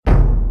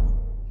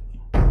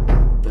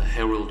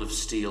Herald of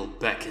Steel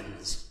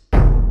beckons.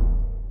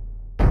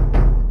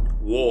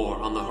 War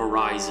on the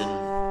horizon.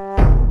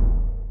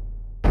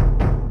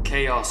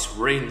 Chaos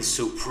reigns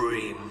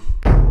supreme.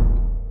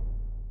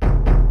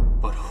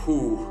 But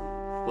who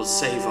will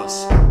save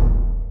us?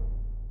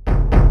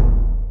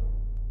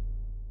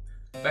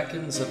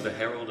 Beckons of the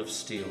Herald of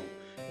Steel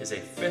is a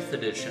 5th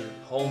edition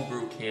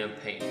homebrew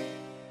campaign.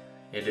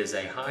 It is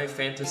a high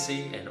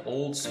fantasy and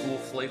old school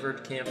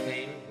flavored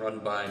campaign run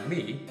by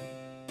me,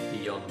 the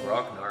young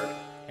Grognard,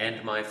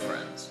 and my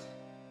friends.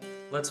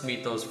 Let's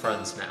meet those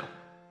friends now.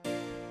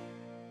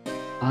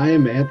 I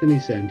am Anthony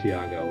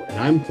Santiago, and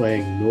I'm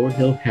playing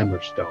Norhill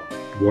Hammerstone,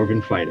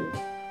 Dwarven Fighter.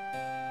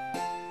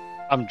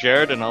 I'm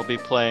Jared, and I'll be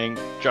playing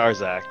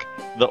Jarzak,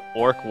 the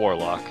Orc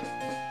Warlock.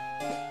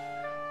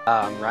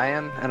 I'm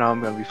Ryan, and I'm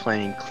going to be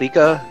playing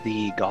Klika,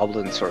 the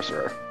Goblin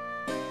Sorcerer.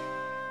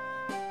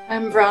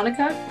 I'm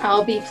Veronica.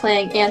 I'll be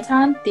playing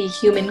Anton, the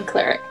Human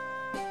Cleric.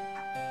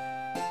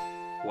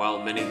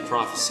 While many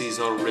prophecies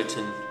are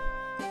written,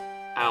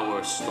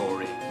 our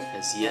story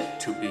has yet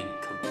to be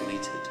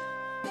completed.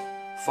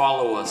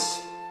 Follow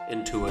us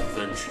into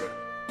adventure.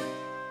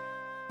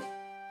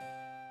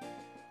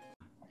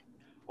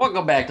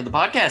 Welcome back to the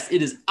podcast.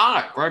 It is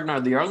I,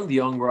 Grognard the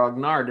young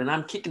Grognard, and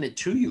I'm kicking it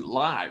to you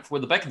live for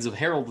the Beckons of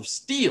Herald of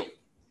Steel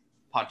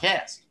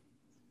podcast.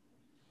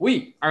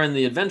 We are in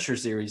the adventure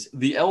series,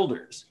 The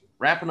Elders,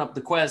 wrapping up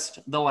the quest,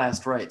 The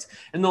Last Rites.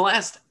 In the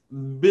last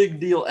big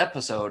deal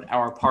episode,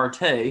 our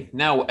party,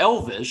 now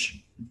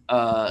elvish,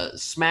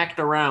 smacked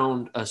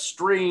around a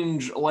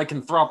strange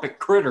lycanthropic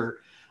critter.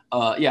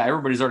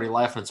 Everybody's already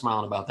laughing and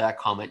smiling about that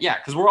comment. Yeah,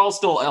 because we're all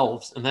still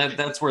elves, and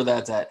that's where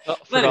that's at.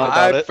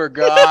 I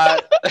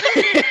forgot.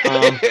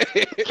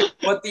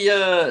 But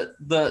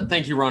the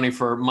thank you, Ronnie,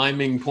 for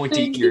miming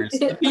pointy ears.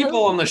 The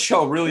people on the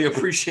show really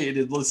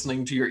appreciated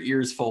listening to your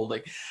ears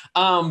folding.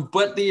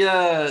 But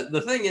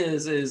the thing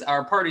is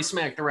our party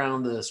smacked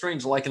around the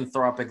strange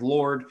lycanthropic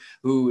lord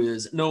who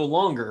is no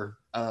longer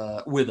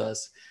with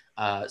us.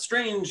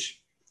 Strange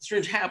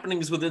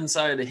happenings with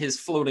inside his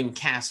floating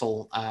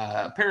castle.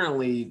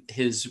 Apparently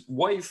his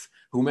wife,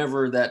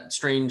 whomever that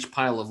strange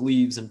pile of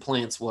leaves and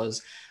plants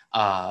was,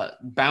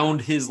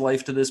 bound his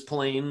life to this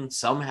plane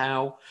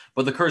somehow,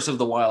 but the curse of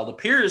the wild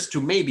appears to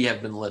maybe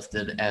have been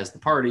lifted as the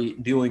party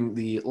dealing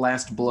the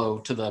last blow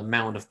to the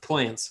mound of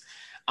plants.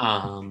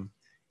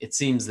 It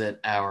seems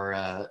that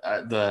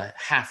the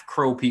half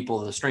crow people,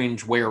 the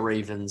strange were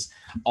ravens,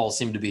 all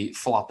seem to be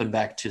flopping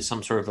back to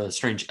some sort of a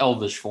strange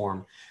elvish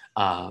form,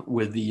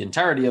 with the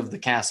entirety of the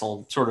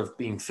castle sort of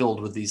being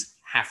filled with these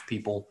half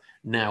people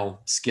now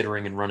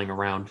skittering and running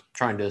around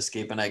trying to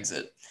escape an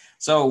exit.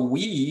 So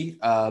we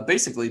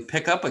basically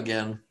pick up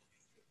again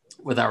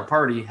with our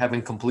party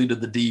having completed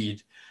the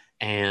deed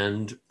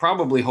and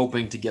probably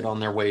hoping to get on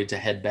their way to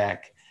head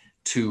back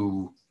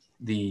to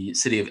the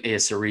city of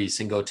Aesaris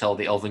and go tell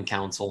the Elven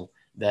Council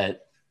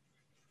that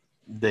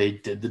they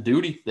did the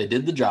duty. They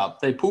did the job.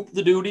 They pooped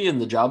the duty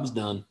and the job's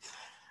done.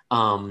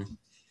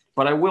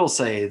 But I will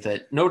say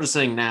that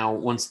noticing now,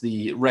 once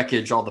the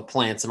wreckage, all the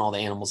plants and all the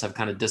animals have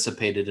kind of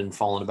dissipated and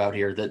fallen about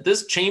here, that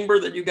this chamber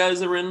that you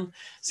guys are in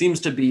seems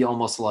to be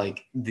almost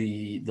like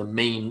the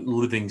main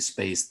living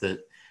space that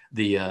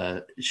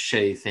the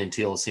Shay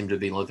Thantil seem to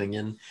be living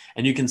in.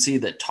 And you can see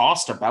that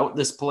tossed about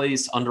this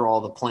place under all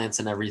the plants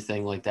and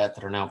everything like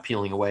that are now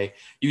peeling away.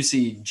 You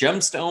see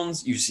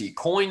gemstones, you see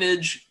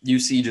coinage, you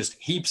see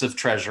just heaps of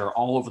treasure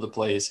all over the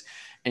place.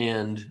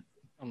 And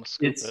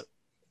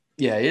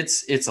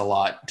it's a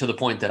lot, to the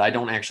point that I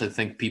don't actually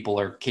think people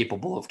are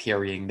capable of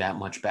carrying that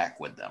much back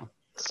with them.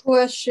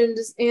 Question,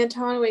 does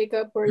Anton wake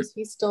up or is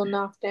he still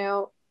knocked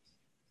out?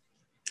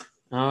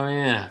 Oh,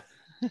 yeah.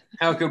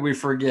 How could we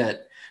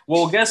forget?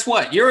 Well, guess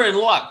what? You're in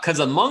luck, because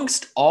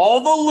amongst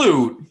all the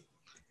loot,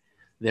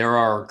 there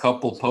are a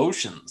couple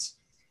potions.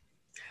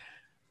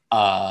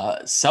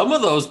 Some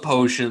of those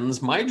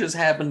potions might just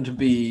happen to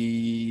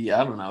be,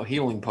 I don't know,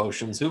 healing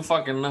potions. Who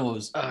fucking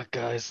knows?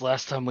 Guys,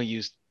 last time we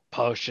used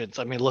potions,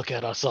 I mean, look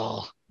at us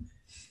all.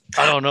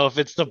 I don't know if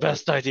it's the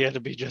best idea to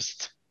be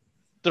just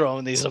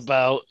throwing these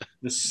about.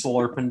 Just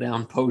slurping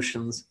down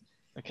potions.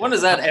 Okay. When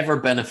has that ever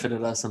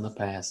benefited us in the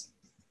past?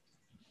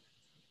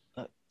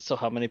 So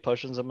how many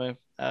potions am I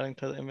adding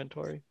to the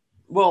inventory?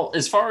 Well,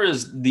 as far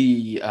as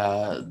the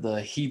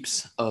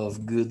heaps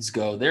of goods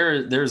go,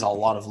 there's a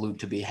lot of loot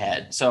to be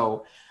had.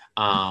 So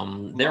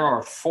there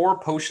are 4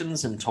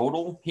 potions in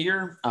total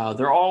here.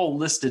 They're all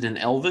listed in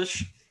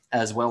Elvish,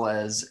 as well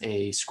as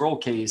a scroll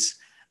case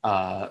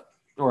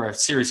or a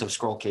series of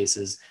scroll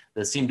cases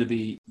that seem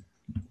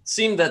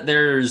that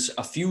there's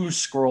a few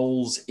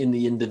scrolls in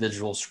the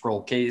individual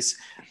scroll case,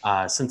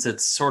 since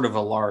it's sort of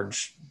a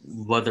large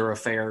leather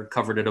affair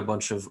covered in a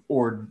bunch of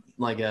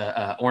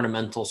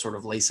ornamental sort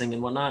of lacing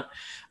and whatnot.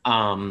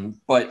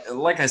 But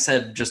like I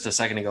said just a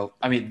second ago,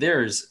 I mean,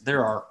 there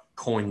are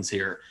coins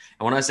here.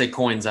 And when I say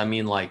coins, I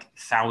mean like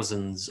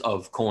thousands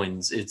of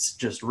coins. It's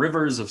just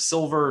rivers of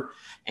silver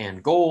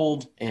and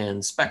gold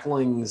and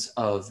specklings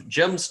of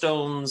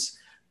gemstones,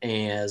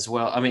 as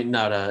well. I mean,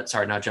 not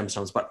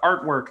gemstones, but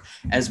artwork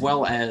as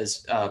well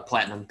as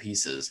platinum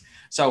pieces.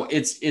 So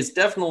it's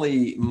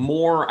definitely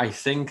more, I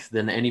think,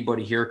 than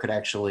anybody here could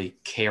actually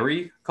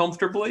carry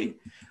comfortably.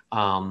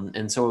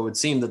 And so it would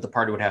seem that the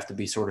party would have to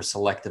be sort of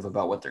selective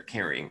about what they're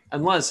carrying,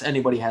 unless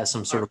anybody has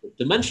some sort of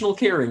dimensional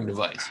carrying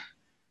device.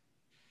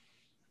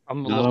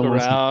 I'm Not gonna look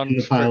unless it's around. in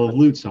the pile of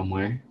loot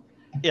somewhere.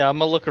 Yeah, I'm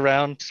gonna look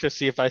around to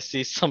see if I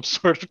see some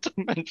sort of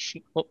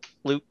dimensional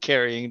loot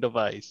carrying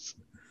device.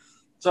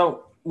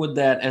 So with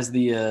that, as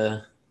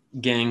the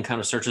gang kind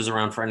of searches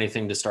around for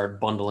anything to start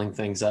bundling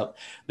things up,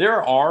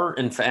 there are,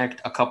 in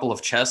fact, a couple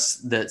of chests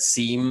that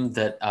seem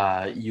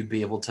that you'd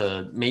be able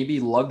to maybe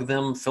lug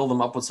them, fill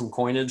them up with some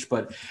coinage.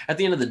 But at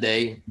the end of the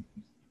day,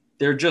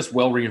 they're just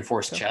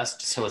well-reinforced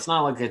chests, so it's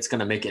not like it's going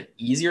to make it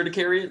easier to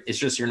carry it. It's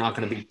just you're not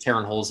going to be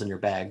tearing holes in your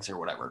bags or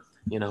whatever,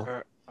 you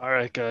know? All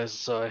right, guys.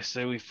 So I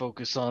say we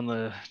focus on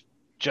the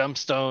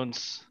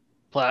gemstones,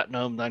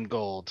 platinum, then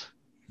gold.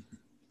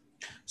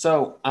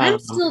 So I'm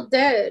still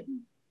dead.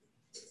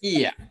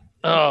 yeah.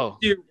 Oh,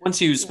 Once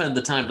you spend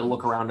the time to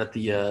look around at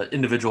the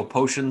individual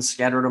potions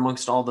scattered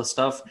amongst all the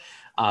stuff,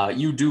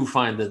 you do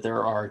find that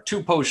there are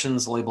 2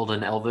 potions labeled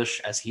in Elvish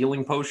as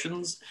healing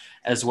potions,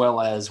 as well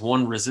as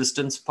 1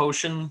 resistance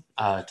potion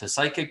to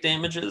psychic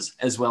damages,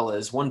 as well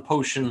as 1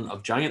 potion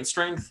of giant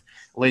strength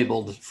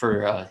labeled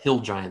for hill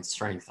giant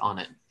strength on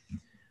it.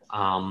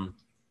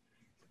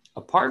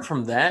 Apart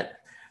from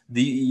that,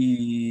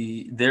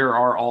 there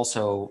are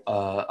also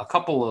a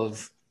couple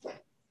of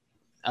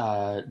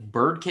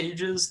bird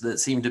cages that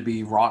seem to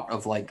be wrought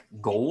of like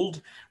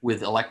gold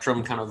with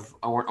electrum kind of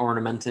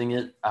ornamenting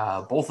it.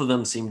 Both of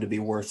them seem to be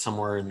worth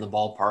somewhere in the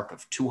ballpark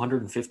of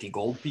 250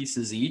 gold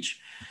pieces each,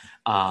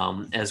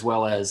 as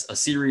well as a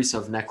series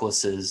of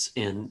necklaces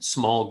in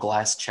small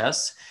glass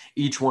chests,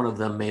 each one of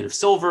them made of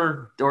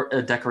silver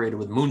or decorated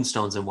with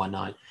moonstones and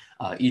whatnot.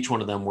 Each one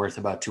of them worth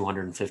about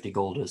 250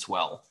 gold as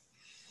well.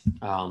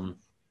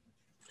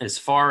 As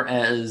far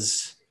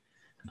as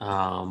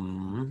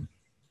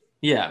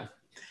yeah.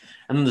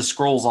 And then the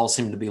scrolls all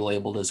seem to be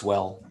labeled as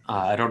well.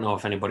 I don't know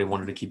if anybody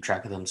wanted to keep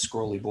track of them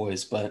scrolly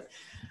boys, but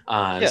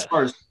as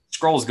far as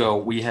scrolls go,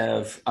 we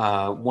have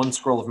 1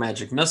 scroll of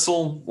magic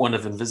missile, 1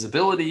 of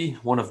invisibility,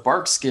 1 of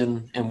bark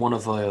skin, and 1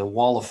 of a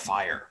wall of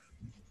fire.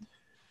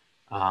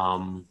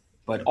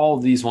 But all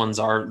of these ones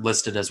are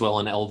listed as well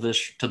in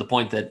Elvish to the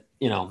point that,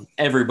 you know,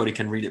 everybody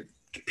can read it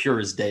clear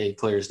as day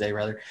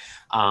rather.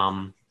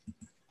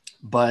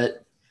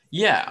 But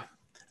yeah.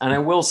 And I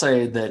will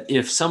say that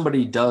if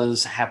somebody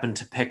does happen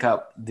to pick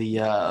up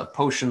the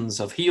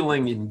potions of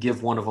healing and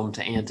give 1 of them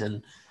to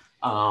Anton,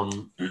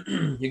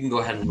 you can go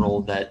ahead and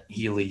roll that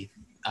Healy,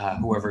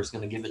 whoever's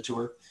going to give it to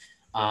her,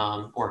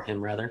 or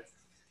him rather.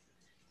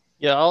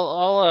 yeah.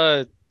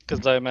 I'll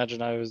because I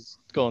imagine I was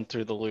going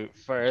through the loot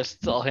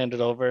first. I'll hand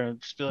it over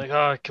and just be like,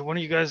 "Oh, can one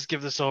of you guys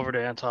give this over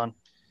to Anton?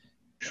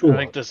 Sure. I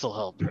think this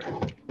will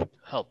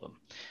help him."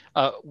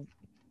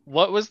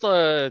 What was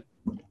the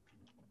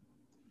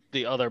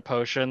other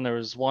potion? There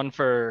was 1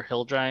 for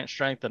hill giant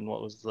strength, and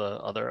what was the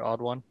other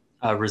odd one?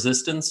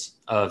 Resistance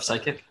of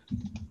psychic.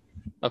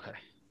 Okay.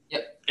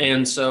 Yep.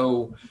 And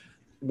so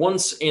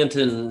once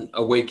Anton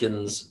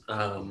awakens,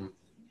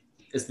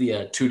 is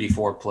the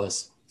 2d4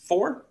 plus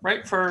 4,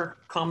 right, for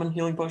common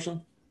healing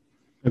potion?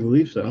 I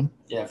believe so.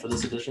 Yeah, for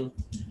this edition.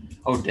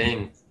 Oh,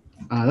 dang.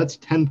 That's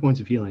 10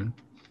 points of healing.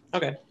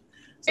 Okay.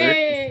 So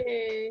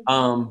Hey.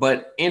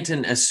 but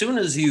Anton, as soon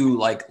as you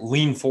like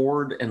lean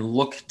forward and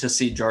look to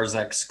see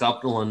Jarzak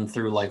scuttling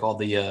through like all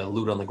the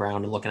loot on the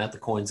ground and looking at the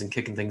coins and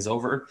kicking things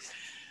over,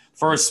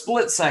 for a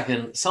split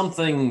second,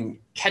 something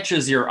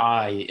catches your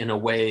eye in a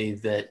way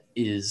that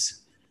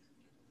is,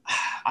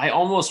 I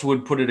almost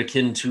would put it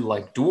akin to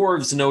like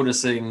dwarves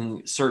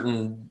noticing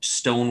certain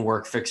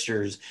stonework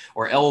fixtures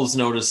or elves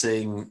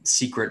noticing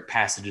secret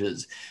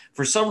passages.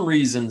 For some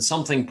reason,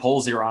 something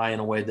pulls your eye in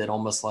a way that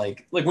almost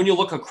like when you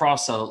look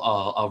across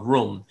a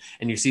room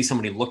and you see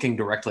somebody looking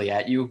directly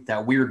at you,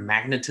 that weird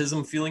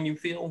magnetism feeling you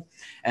feel.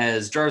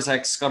 As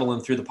Jarzak's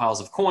scuttling through the piles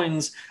of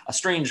coins, a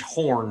strange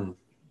horn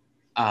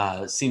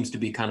seems to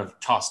be kind of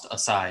tossed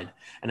aside.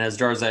 And as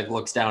Jarzak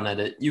looks down at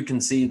it, you can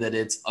see that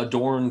it's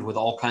adorned with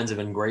all kinds of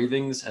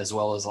engravings, as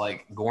well as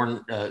like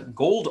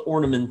gold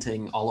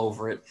ornamenting all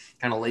over it,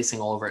 kind of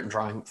lacing all over it and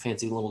drawing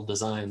fancy little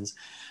designs.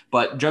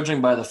 But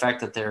judging by the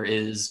fact that there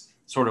is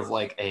sort of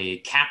like a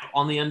cap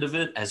on the end of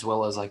it, as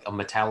well as like a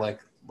metallic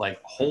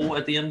like hole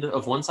at the end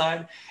of one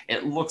side,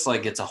 it looks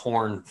like it's a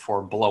horn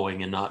for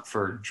blowing and not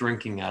for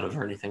drinking out of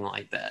or anything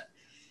like that.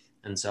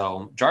 And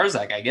so,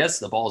 Jarzak, I guess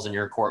the ball's in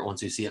your court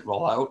once you see it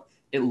roll out.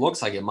 It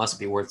looks like it must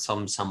be worth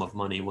some sum of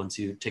money once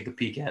you take a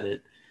peek at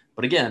it.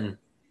 But again,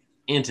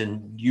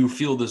 Anton, you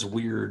feel this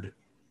weird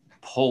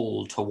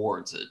pull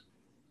towards it.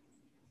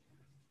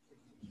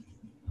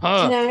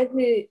 Huh. Can I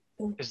do?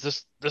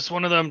 Is this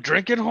one of them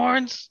drinking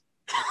horns?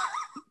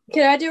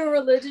 Can I do a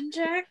religion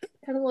check?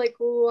 Kind of like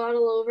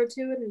waddle over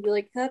to it and be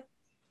like, "That,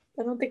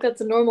 I don't think that's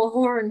a normal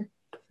horn."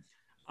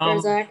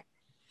 Jarzak.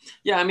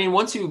 Yeah, I mean,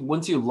 once you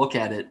look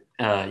at it,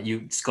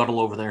 you scuttle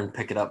over there and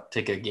pick it up,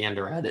 take a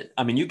gander at it.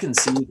 I mean, you can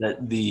see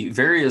that the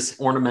various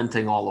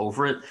ornamenting all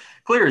over it,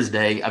 clear as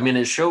day. I mean,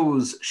 it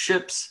shows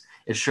ships,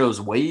 it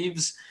shows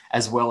waves,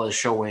 as well as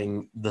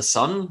showing the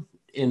sun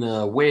in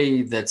a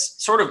way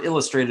that's sort of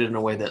illustrated in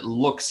a way that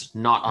looks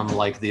not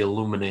unlike the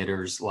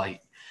Illuminator's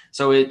light.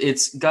 So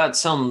it's got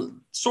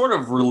some sort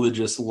of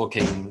religious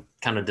looking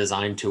kind of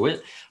design to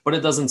it, but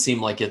it doesn't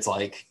seem like it's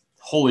like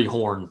holy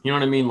horn. You know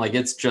what I mean? Like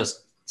it's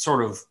just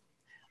sort of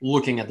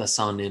looking at the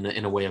sun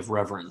in a way of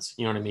reverence.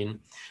 You know what I mean?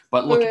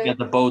 But looking at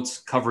the boats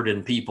covered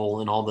in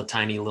people and all the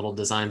tiny little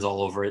designs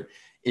all over it,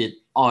 it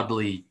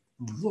oddly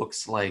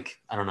looks like,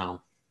 I don't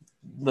know,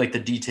 like the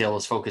detail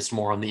is focused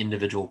more on the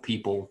individual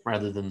people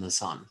rather than the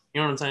sun.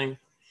 You know what I'm saying?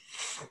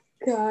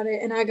 Got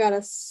it. And I got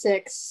a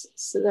 6,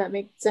 so that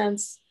makes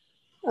sense.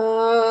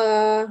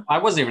 I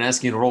wasn't even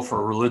asking you to roll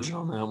for a religion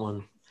on that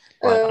one.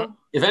 But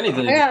if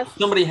anything, if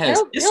somebody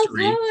has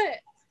history.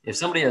 If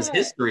somebody has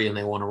history and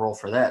they want to roll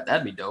for that,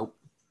 that'd be dope.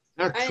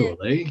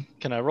 Actually.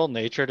 Can I roll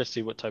nature to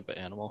see what type of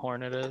animal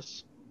horn it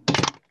is?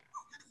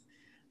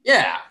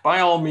 Yeah,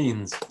 by all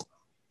means.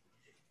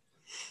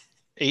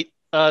 8.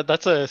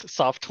 That's a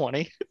soft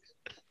 20.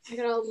 I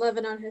got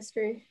 11 on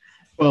history.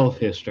 12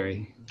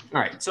 history. All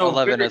right, so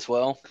 11 as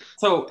well.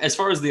 So as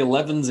far as the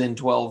 11s and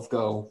 12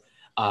 go,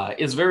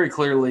 it's very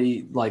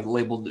clearly like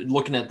labeled.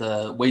 Looking at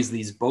the ways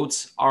these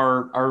boats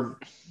are,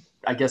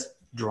 I guess,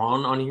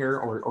 drawn on here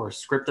or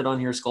scripted on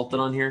here, sculpted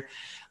on here.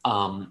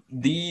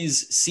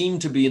 These seem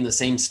to be in the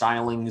same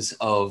stylings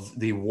of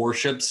the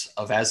warships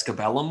of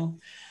Azkaban,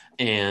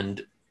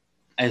 and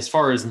as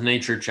far as the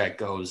nature check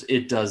goes,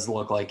 it does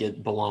look like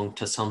it belonged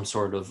to some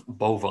sort of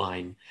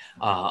bovine,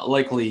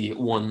 likely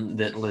one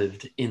that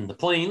lived in the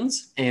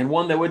plains and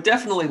one that would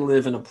definitely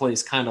live in a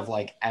place kind of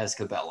like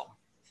Azkaban.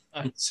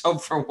 So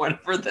for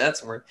whatever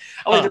that's worth,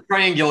 I like the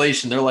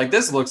triangulation. They're like,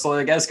 this looks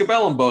like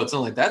Azkaban boats.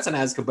 I'm like, that's an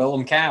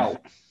Azkaban cow.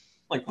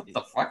 Like, what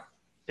the fuck?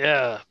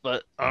 Yeah,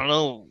 but I don't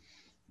know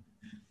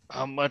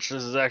how much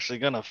this is actually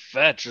gonna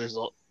fetch. There's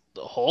a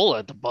hole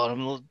at the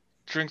bottom. The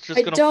drink's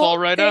just gonna fall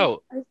right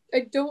out.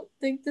 I don't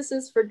think this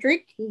is for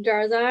drinking,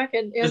 Jarzak,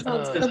 and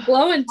Anton's gonna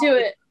blow into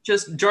it.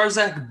 Just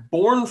Jarzak,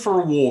 born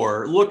for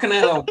war, looking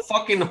at a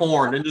fucking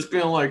horn and just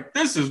being like,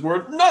 this is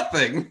worth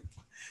nothing.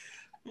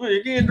 Well,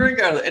 you can't drink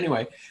out of it.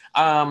 Anyway,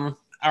 all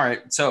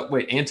right. So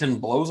wait, Anton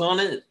blows on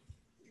it?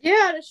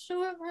 Yeah, to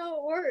show him how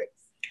it works.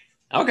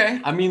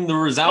 Okay. I mean, the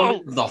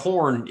resounding of the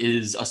horn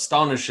is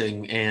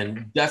astonishing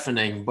and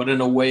deafening, but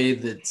in a way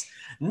that's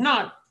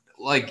not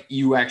like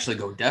you actually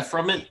go deaf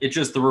from it. It's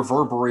just the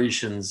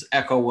reverberations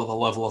echo with a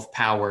level of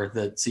power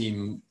that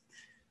seem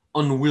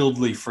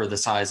unwieldy for the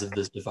size of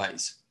this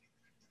device.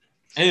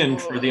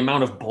 And for the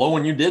amount of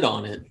blowing you did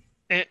on it.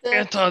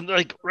 Anton,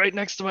 like right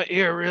next to my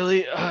ear,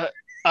 really?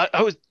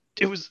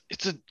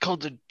 It's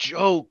called a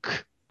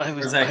joke.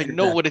 I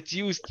know what it's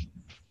used.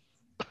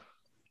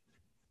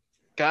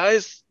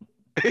 Guys?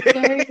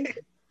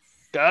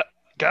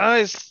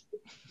 Guys?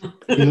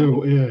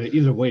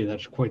 Either way,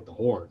 that's quite the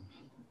horn.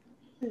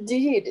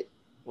 Indeed.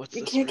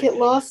 You can't get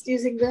lost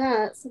using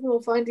that. Someone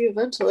will find you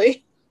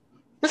eventually.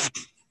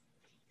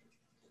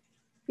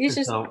 He's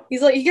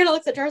like, he kind of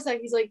looks at Jarzak.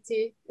 He's like,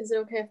 T, is it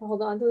okay if I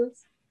hold on to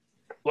this?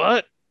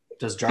 What?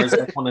 Does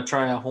Jarzak want to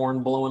try a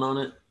horn blowing on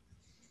it?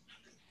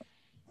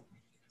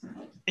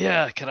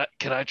 Yeah, can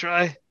I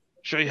try?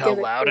 Show you how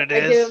loud it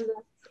is.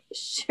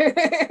 Sure.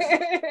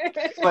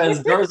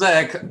 As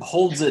Jarzak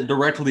holds it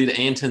directly to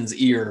Anton's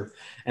ear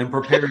and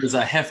prepares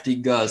a hefty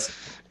gust,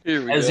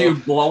 as you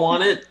blow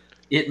on it,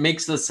 it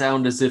makes the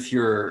sound as if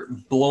you're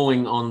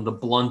blowing on the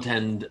blunt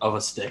end of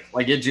a stick.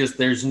 Like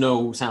there's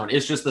no sound.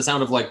 It's just the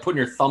sound of like putting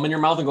your thumb in your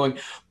mouth and going,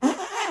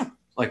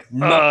 like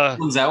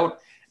nothing comes out,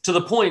 to the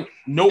point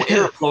no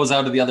air flows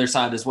out of the other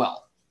side as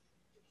well.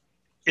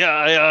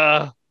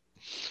 Yeah,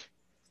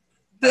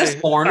 This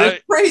horn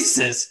is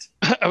racist.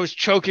 I was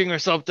choking or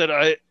something.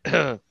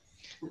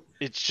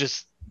 It's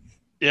just,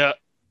 yeah.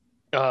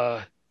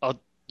 I'll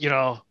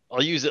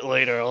use it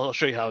later. I'll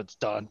show you how it's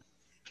done.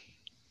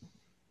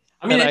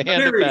 I mean, I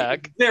hand it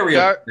back. Very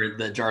weird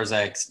that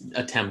Jarzak's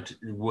attempt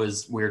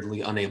was weirdly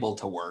unable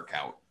to work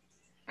out.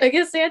 I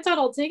guess Anton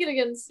will take it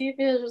again and see if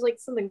there's like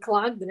something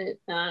clogged in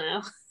it. I don't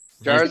know.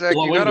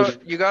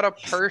 Jarzak, you gotta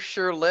purse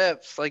your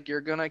lips like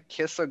you're gonna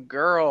kiss a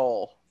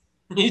girl.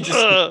 He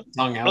just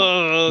tongue out.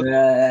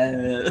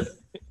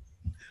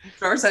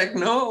 Jarzak,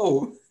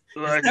 no.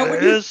 Like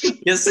this?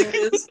 Kissing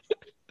is?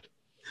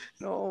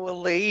 No, a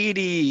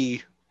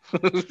lady.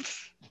 Anton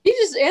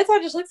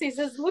just looks at you and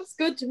says, looks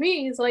good to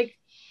me. He's like,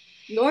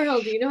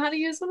 Norhill, do you know how to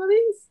use one of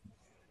these?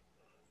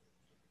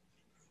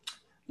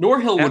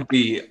 Norhill would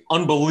be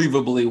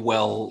unbelievably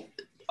well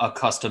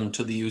accustomed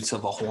to the use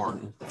of a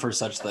horn for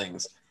such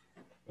things.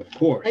 Of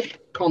course.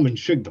 Common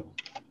signal.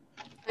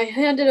 I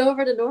hand it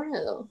over to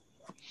Norhill.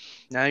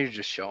 Now you're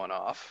just showing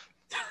off.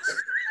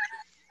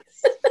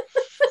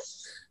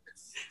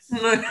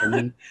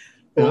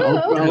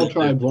 I'll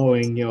try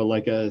blowing,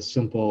 like a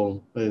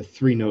simple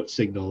 3-note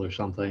signal or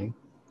something.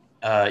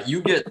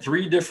 You get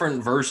 3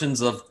 different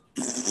versions of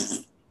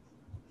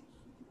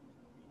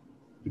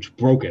It's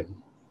broken.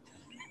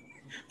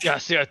 Yeah,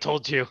 see, I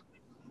told you.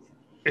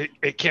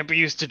 It can't be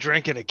used to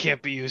drink, and it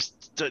can't be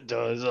used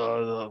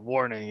to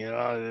warning. You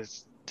know,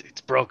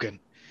 it's broken.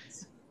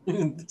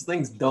 This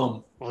thing's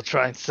dumb. We'll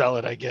try and sell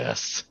it, I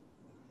guess.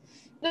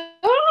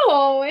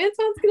 No,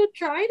 Anton's gonna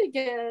try it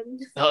again.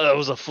 Oh, that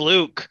was a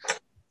fluke.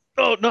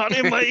 Oh, not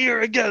in my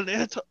ear again,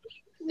 Anton.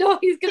 No,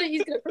 he's gonna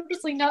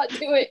purposely not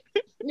do it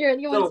near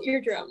anyone's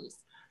eardrums.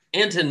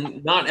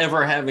 Anton, not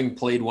ever having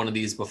played one of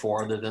these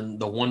before, other than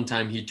the one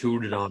time he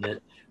tooted on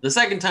it, the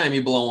second time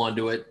you blow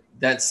onto it,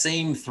 that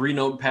same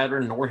 3-note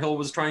pattern Norhill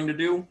was trying to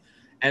do,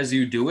 as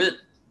you do it,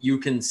 you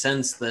can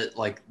sense that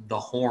like the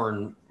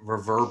horn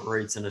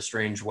reverberates in a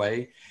strange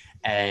way,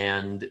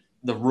 and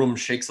the room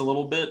shakes a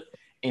little bit,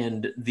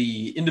 and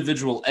the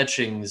individual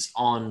etchings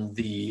on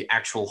the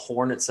actual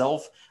horn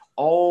itself,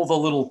 all the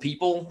little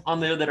people on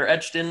there that are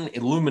etched in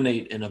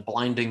illuminate in a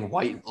blinding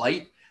white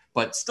light,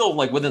 but still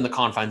like within the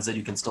confines that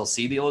you can still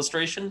see the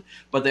illustration,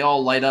 but they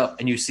all light up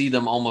and you see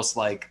them almost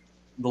like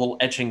the little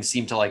etchings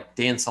seem to like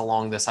dance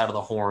along the side of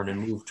the horn and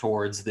move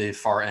towards the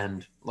far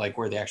end, like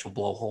where the actual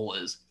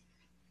blowhole is.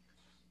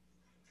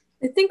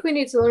 I think we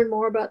need to learn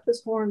more about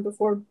this horn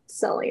before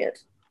selling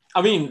it.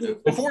 I mean,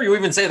 before you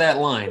even say that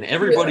line,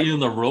 everybody in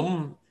the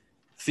room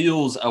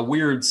feels a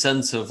weird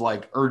sense of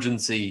like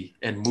urgency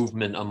and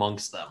movement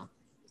amongst them.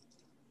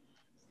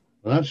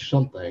 Well, that's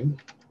something.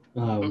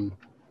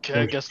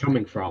 Okay, I guess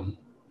coming from.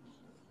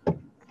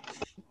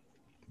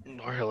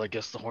 Norhill, I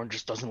guess the horn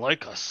just doesn't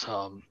like us.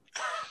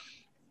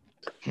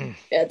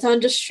 Anton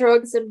just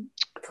shrugs and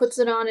puts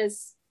it on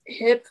his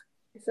hip,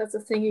 if that's a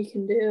thing he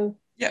can do.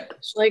 Yeah.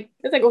 It's like,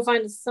 I think we'll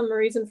find some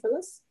reason for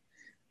this.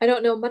 I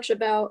don't know much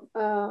about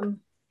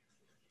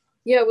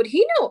would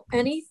he know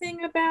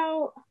anything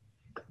about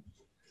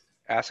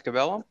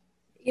Ascabellum?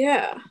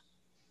 Yeah.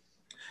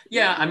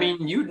 Yeah, I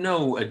mean, you'd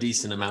know a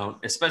decent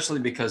amount, especially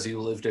because you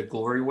lived at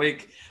Glory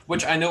Wake,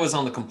 which I know is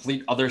on the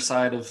complete other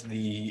side of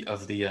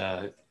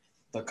the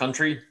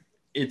country.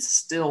 It's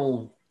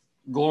still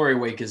Glory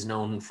Wake is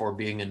known for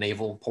being a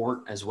naval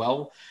port as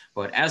well,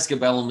 but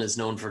Ascabellum is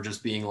known for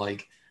just being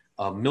like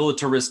a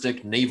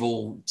militaristic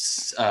naval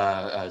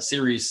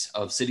series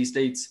of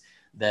city-states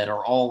that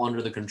are all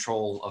under the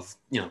control of,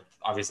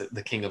 obviously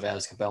the king of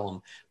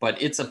Ascabellum.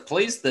 But it's a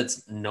place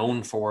that's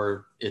known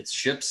for its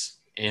ships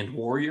and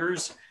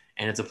warriors,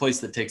 and it's a place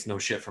that takes no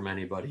shit from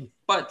anybody.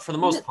 But for the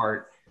most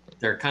part,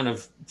 they're kind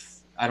of,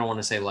 I don't want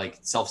to say like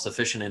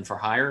self-sufficient and for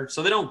hire,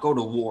 so they don't go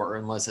to war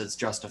unless it's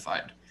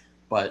justified.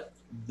 But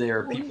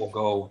their people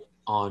go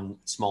on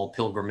small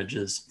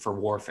pilgrimages for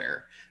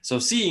warfare. So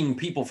seeing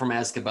people from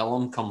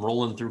Ascabellum come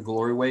rolling through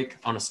Glory Wake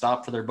on a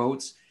stop for their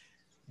boats,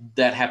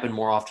 that happened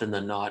more often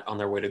than not on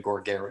their way to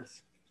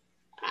Gorgareth.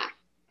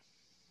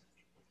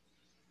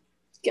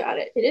 Got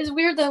it. It is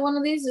weird that one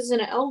of these is in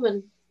an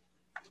elven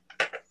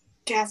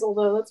castle,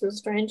 though. That's really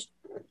strange.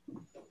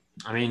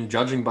 I mean,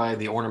 judging by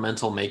the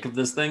ornamental make of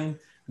this thing,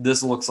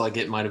 this looks like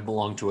it might have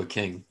belonged to a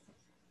king.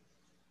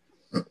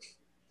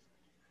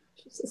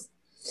 Jesus.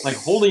 Like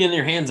holding it in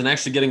your hands and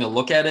actually getting a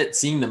look at it,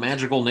 seeing the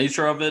magical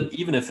nature of it,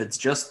 even if it's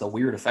just the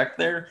weird effect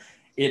there,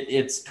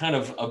 it's kind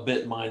of a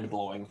bit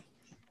mind-blowing.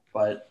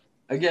 But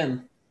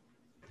again,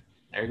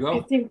 there you go.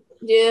 I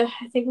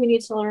think we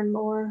need to learn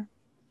more.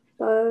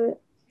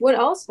 But what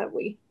else have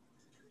we?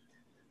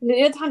 And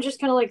Anton just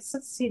kind of like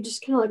sits, he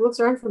just kind of like looks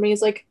around for me.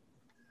 He's like,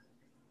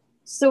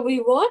 so we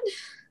won?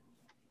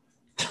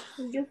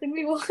 I'm guessing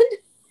we won?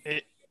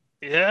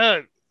 Yeah,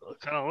 it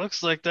kind of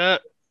looks like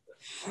that.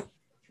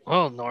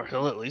 Well,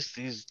 Norhill, at least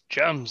these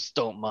gems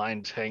don't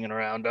mind hanging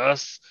around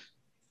us.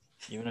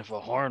 Even if a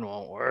horn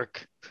won't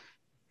work.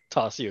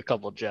 Toss you a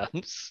couple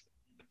gems.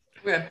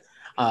 Okay.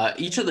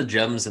 Each of the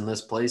gems in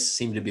this place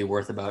seem to be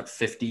worth about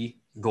 50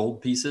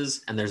 gold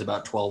pieces, and there's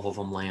about 12 of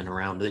them laying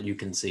around that you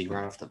can see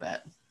right off the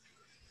bat.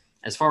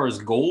 As far as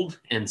gold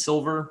and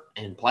silver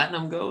and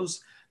platinum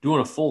goes,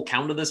 doing a full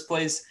count of this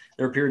place,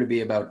 there appear to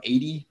be about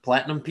 80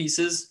 platinum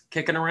pieces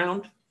kicking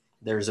around.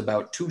 There's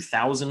about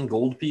 2,000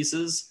 gold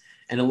pieces,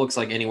 and it looks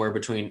like anywhere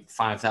between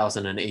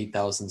 5,000 and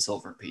 8,000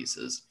 silver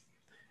pieces.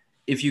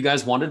 If you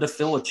guys wanted to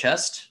fill a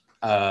chest,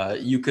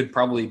 you could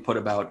probably put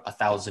about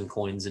 1,000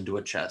 coins into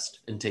a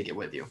chest and take it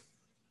with you.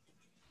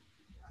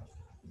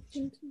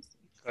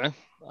 Okay.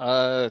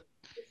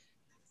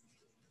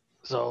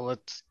 So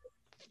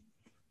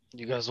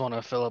you guys want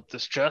to fill up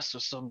this chest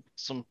with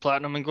some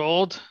platinum and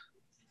gold?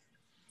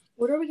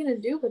 What are we going to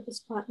do with this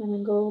platinum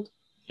and gold?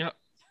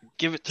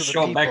 Give it to the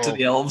Show people. it back to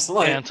the elves.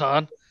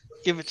 Anton,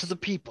 give it to the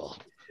people.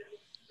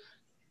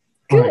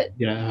 Good. Right,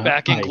 yeah.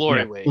 Back in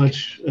Glory Wake.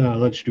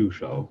 Let's do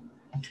so.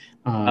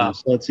 So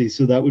let's see.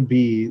 So that would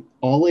be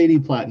all 80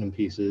 platinum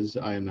pieces,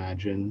 I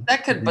imagine.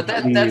 That could, but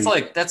that's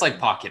like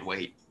pocket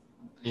weight.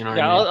 You know what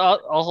Yeah, I mean?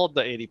 I'll hold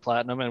the 80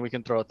 platinum, and we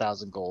can throw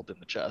 1,000 gold in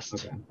the chest.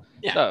 Okay.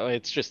 Yeah. That way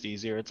it's just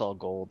easier. It's all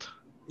gold.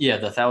 Yeah,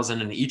 the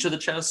 1,000 in each of the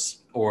chests,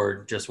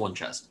 or just one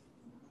chest.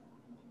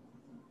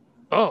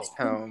 Oh,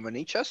 How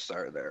many chests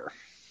are there?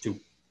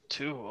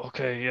 two.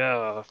 Okay,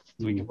 yeah.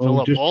 We can Well, fill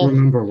up just all.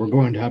 remember, we're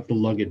going to have to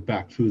lug it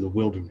back through the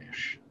wilderness.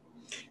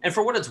 And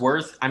for what it's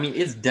worth, I mean,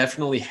 it's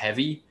definitely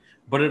heavy,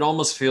 but it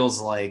almost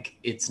feels like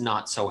it's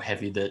not so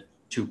heavy that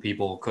two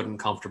people couldn't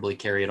comfortably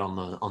carry it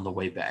on the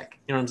way back.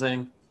 You know what I'm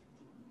saying?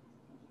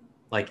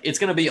 Like, it's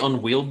going to be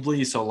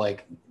unwieldy, so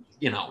like,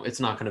 it's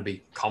not going to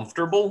be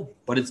comfortable,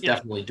 but it's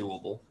definitely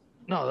doable.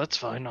 No, that's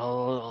fine.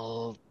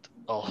 I'll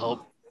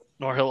help.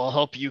 Norhill, I'll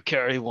help you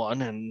carry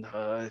one, and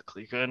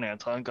Klika and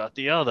Anton got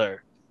the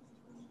other.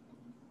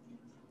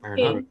 Fair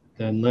enough.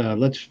 Then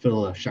let's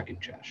fill a second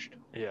chest.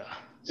 Yeah.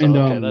 So And,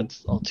 okay,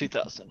 that's all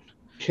 2,000.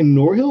 Can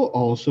Norhill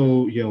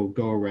also,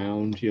 go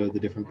around, the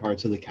different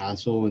parts of the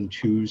castle and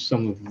choose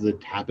some of the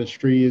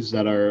tapestries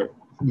that are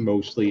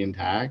mostly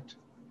intact?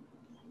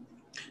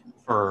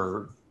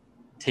 For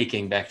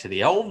taking back to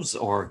the elves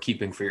or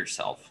keeping for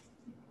yourself?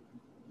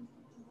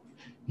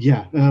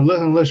 Yeah,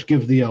 let's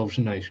give the elves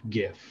a nice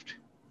gift.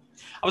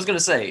 I was going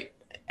to say,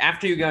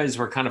 after you guys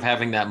were kind of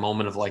having that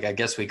moment of like, I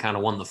guess we kind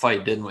of won the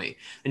fight, didn't we?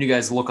 And you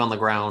guys look on the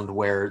ground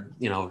where,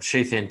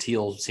 Shathan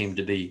Teal seemed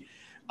to be.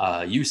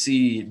 You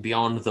see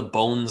beyond the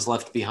bones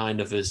left behind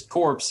of his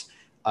corpse,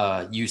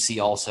 you see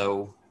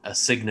also a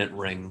signet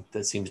ring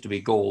that seems to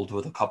be gold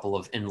with a couple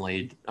of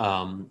inlaid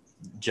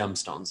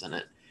gemstones in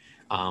it.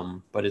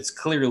 But it's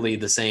clearly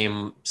the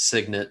same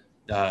signet.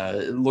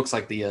 It looks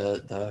like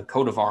the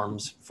coat of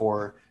arms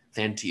for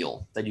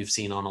Thantiel that you've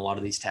seen on a lot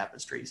of these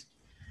tapestries.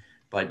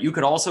 But you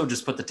could also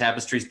just put the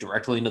tapestries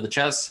directly into the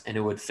chest, and it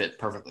would fit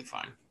perfectly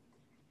fine.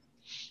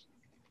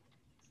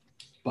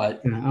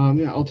 But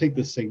I'll take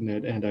the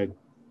signet and a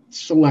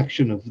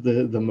selection of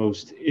the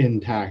most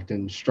intact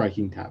and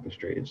striking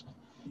tapestries.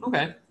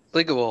 Okay.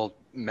 Liga will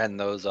mend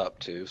those up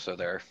too, so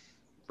they're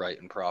right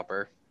and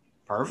proper.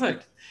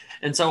 Perfect.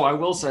 And so I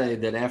will say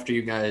that after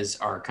you guys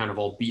are kind of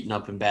all beaten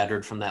up and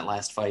battered from that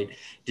last fight,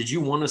 did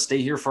you want to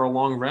stay here for a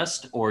long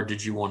rest, or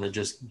did you want to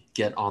just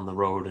get on the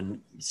road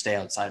and stay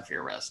outside for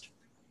your rest?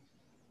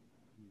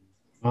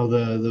 Well,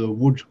 the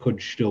woods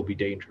could still be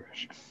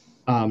dangerous.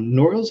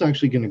 Norhill's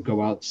actually going to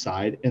go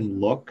outside and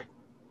look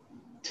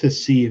to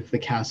see if the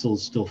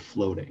castle's still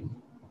floating.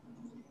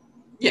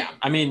 Yeah,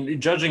 I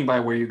mean, judging by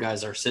where you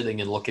guys are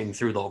sitting and looking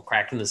through the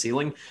crack in the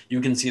ceiling,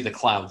 you can see the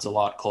clouds a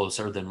lot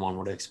closer than one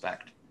would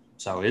expect.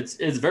 So it's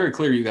very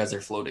clear you guys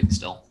are floating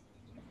still.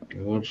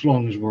 Well, as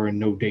long as we're in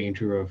no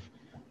danger of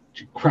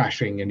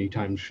crashing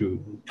anytime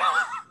soon.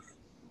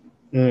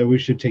 We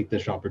should take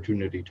this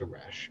opportunity to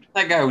rest.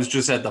 That guy was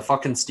just at the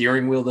fucking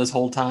steering wheel this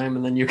whole time,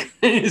 and then you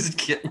guys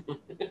get...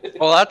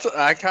 Well,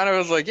 I kind of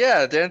was like,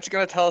 yeah, Dan's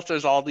going to tell us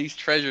there's all these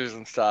treasures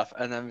and stuff,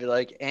 and then be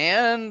like,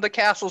 and the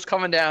castle's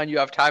coming down. You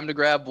have time to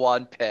grab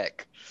one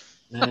pick.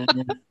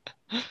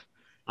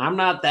 I'm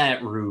not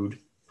that rude.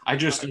 I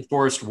just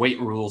enforced weight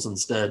rules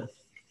instead.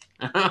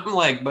 I'm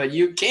like, but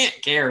you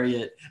can't carry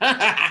it.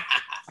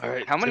 All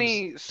right. How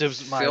many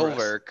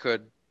silver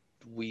could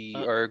we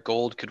or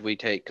gold could we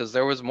take? Because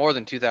there was more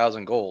than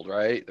 2,000 gold,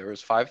 right? There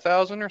was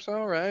 5,000 or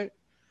so, right?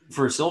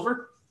 For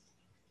silver?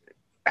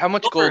 How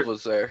much gold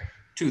was there?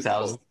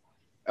 2,000.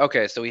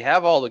 Okay, so we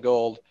have all the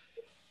gold.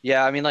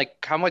 Yeah, I mean,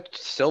 like, how much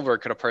silver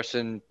could a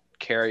person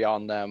carry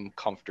on them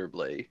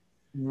comfortably?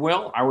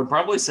 Well, I would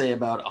probably say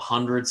about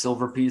 100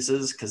 silver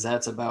pieces, because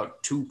that's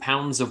about 2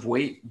 pounds of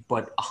weight.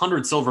 But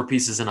 100 silver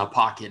pieces in a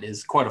pocket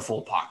is quite a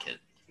full pocket.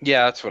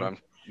 Yeah, that's what I'm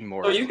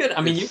more. So you could,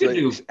 I mean, you could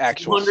do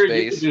actual 200,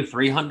 space. you could do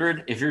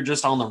 300. If you're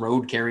just on the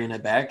road carrying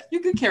it back, you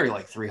could carry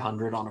like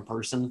 300 on a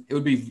person. It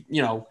would be,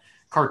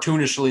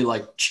 cartoonishly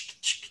like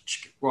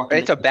walking.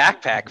 It's a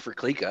backpack for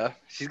Klika.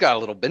 She's got a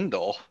little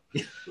bindle.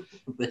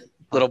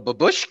 Little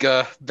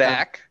babushka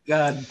back.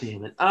 God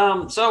damn it.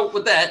 So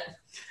with that,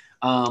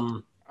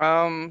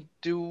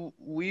 do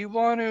we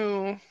want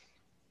to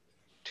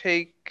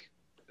take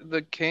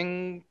the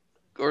king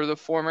or the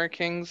former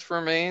king's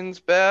remains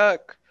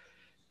back?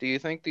 Do you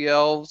think the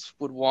elves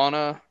would want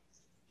to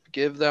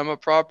give them a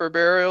proper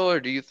burial, or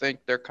do you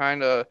think they're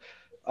kind of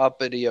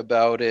uppity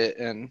about it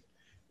and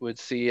would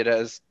see it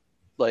as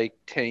like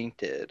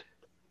tainted?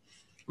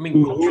 I mean,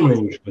 Who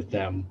knows with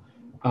them?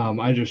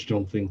 I just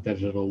don't think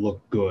that it'll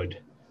look good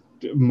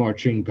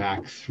marching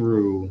back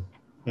through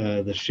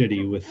the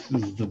city with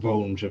the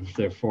bones of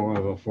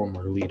a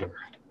former leader.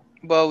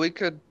 Well, we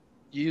could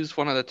use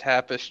one of the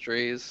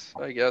tapestries,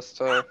 I guess,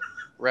 to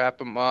wrap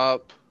them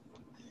up.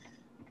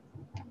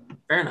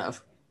 Fair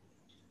enough.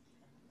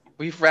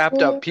 We've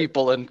wrapped up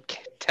people in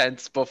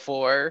tents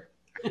before.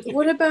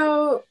 What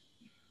about...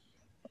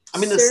 I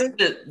mean,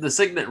 the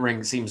signet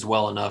ring seems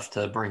well enough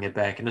to bring it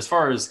back. And as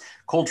far as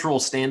cultural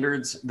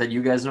standards that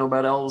you guys know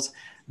about elves,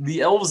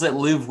 the elves that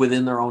live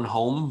within their own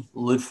home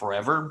live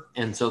forever.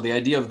 And so the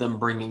idea of them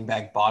bringing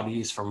back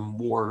bodies from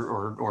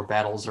war or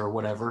battles or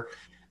whatever,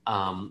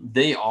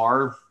 they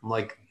are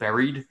like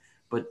buried,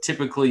 but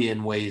typically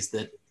in ways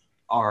that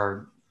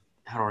are,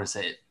 how do I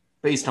say it,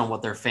 based on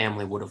what their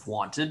family would have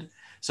wanted.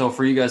 So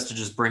for you guys to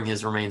just bring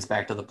his remains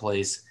back to the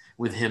place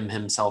with him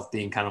himself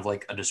being kind of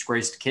like a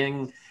disgraced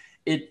king,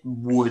 it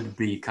would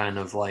be kind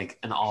of like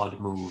an odd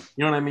move.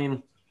 You know what I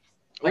mean?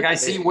 Like, I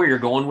see where you're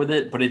going with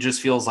it, but it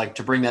just feels like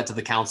to bring that to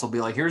the council,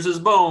 be like, here's his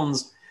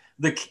bones.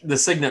 The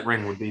signet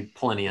ring would be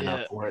plenty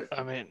enough for it.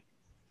 I mean,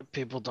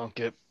 people don't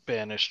get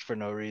banished for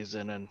no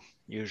reason, and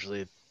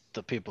usually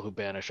the people who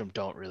banish them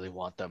don't really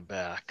want them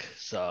back.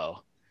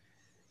 So,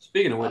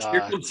 Speaking of which,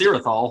 here comes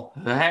Sirathal.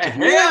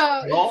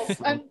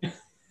 Yeah.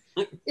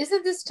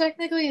 Isn't this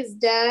technically his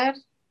dad?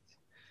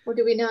 Or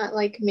do we not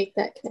make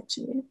that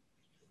connection yet?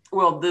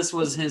 Well, this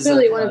was his.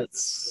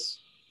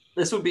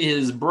 This would be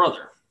his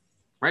brother,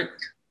 right?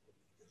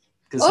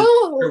 Because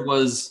it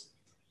was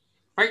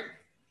right.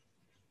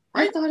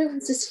 I thought it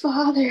was his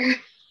father.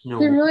 No. I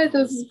didn't realize it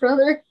was his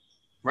brother.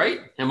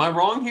 Right? Am I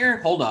wrong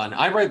here? Hold on.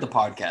 I write the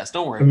podcast.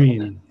 Don't worry. I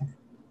mean,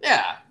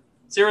 yeah,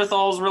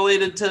 Sirathal's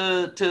related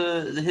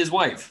to his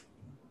wife.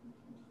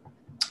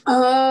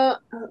 Yeah,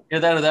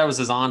 that was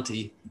his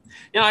auntie.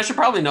 I should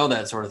probably know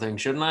that sort of thing,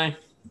 shouldn't I?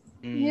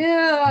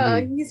 Yeah,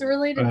 he's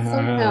related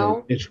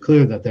somehow. It's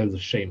clear that they're the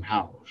same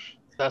house.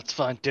 That's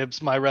fine.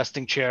 Dibs my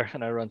resting chair,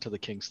 and I run to the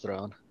king's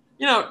throne.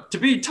 To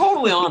be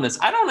totally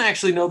honest, I don't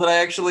actually know that I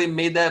actually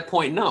made that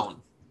point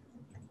known.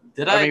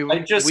 Did I? I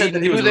just said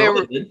that he was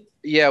related.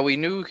 Yeah, we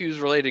knew he was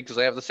related because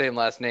they have the same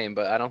last name,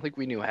 but I don't think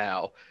we knew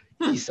how.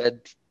 He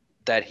said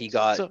that he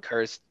got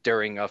cursed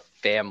during a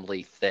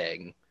family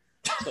thing.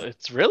 So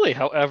it's really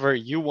however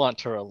you want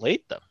to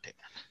relate them,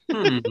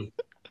 Dan.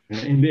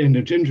 And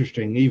it's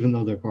interesting, even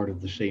though they're part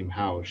of the same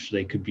house,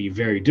 they could be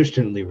very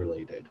distantly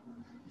related.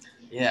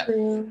 Yeah,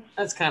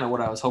 that's kind of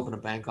what I was hoping to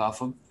bank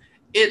off of.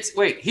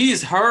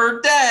 He's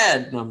her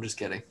dad. No, I'm just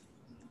kidding.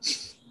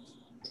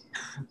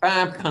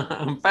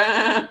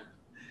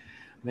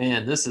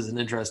 Man, this is an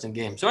interesting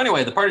game. So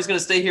anyway, the party's going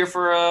to stay here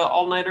for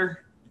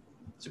all-nighter.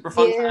 Super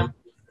fun time.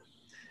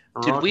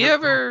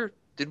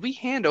 Did we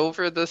hand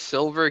over the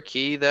silver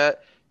key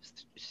that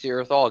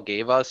Sirathal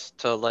gave us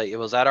to it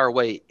was at our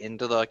way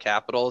into the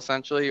capital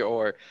essentially,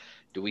 or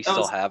do we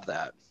still have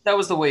that? That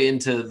was the way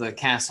into the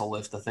castle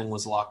if the thing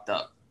was locked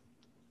up.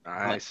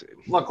 I see.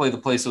 Luckily, the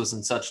place was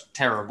in such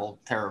terrible,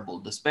 terrible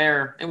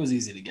despair. It was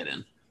easy to get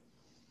in.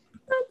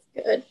 That's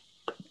good.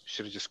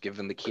 Should have just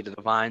given the key to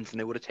the vines and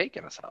they would have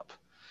taken us up.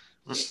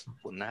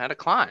 Wouldn't have had to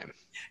climb.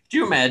 Do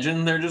you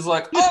imagine? They're just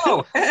like,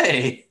 oh,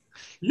 hey,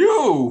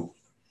 you.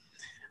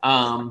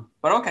 But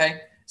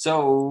okay.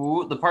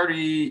 So the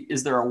party,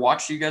 is there a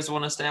watch you guys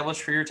want to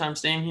establish for your time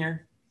staying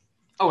here?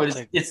 Oh,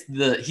 he's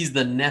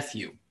the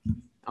nephew.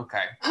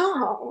 Okay.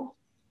 Oh.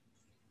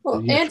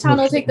 Well, Anton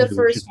will take the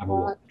first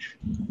watch.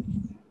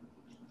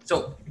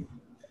 So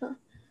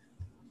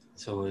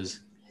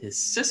is his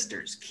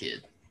sister's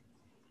kid.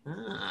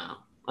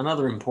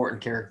 Another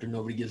important character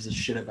nobody gives a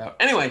shit about.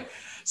 Anyway,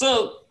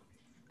 so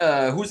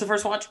who's the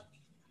first watch?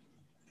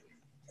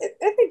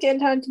 I think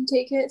Anton can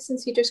take it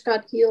since he just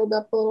got healed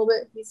up a little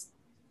bit.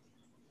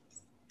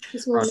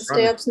 He's willing to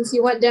stay up since he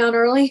went down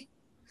early.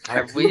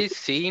 Have we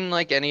seen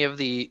any of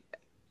the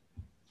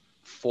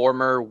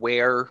former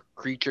were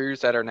creatures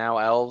that are now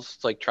elves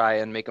try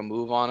and make a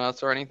move on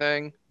us or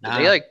anything?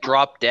 Did they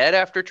drop dead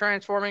after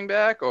transforming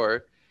back,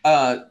 or?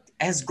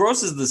 As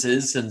gross as this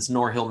is, since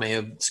Norhill may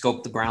have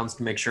scoped the grounds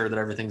to make sure that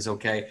everything's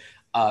okay,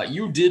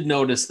 you did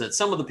notice that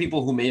some of the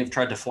people who may have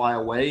tried to fly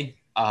away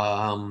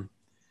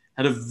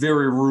had a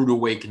very rude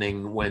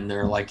awakening when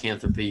their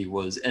lycanthropy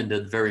was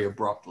ended very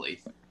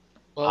abruptly.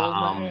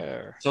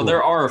 So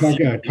there are a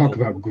few talk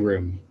about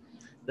grim.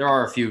 There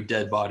are a few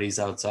dead bodies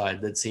outside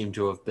that seem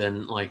to have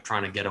been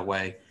trying to get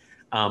away.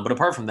 But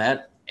apart from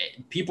that,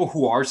 people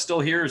who are still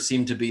here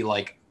seem to be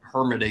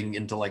hermiting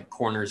into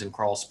corners and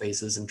crawl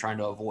spaces and trying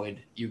to avoid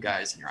you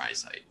guys and your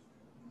eyesight.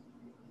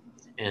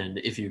 And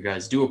if you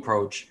guys do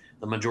approach,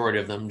 the majority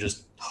of them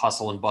just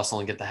hustle and bustle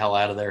and get the hell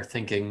out of there,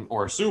 thinking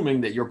or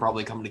assuming that you're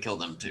probably coming to kill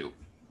them too.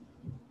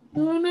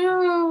 Oh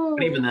no.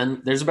 But even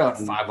then, there's about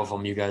 5 of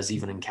them you guys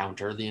even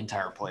encounter the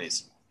entire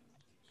place.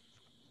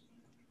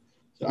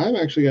 So I've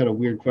actually got a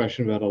weird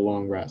question about a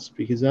long rest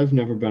because I've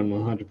never been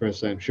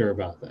 100% sure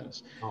about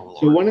this.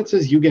 So when it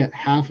says you get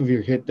half of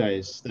your hit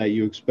dice that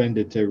you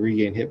expended to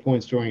regain hit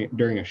points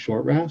during a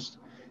short rest,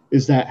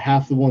 is that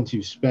half the ones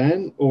you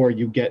spend, or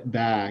you get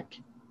back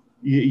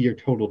your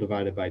total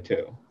divided by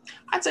 2?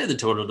 I'd say the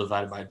total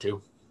divided by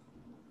 2.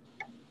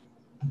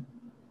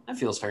 That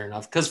feels fair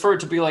enough. Because for it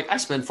to be I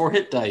spent 4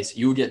 hit dice,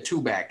 you get 2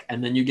 back,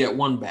 and then you get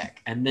 1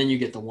 back, and then you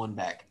get the 1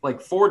 back.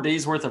 4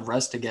 days worth of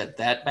rest to get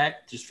that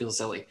back just feels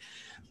silly.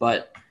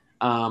 But,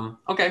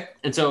 okay.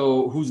 And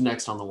so who's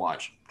next on the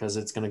watch? Because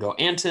it's going to go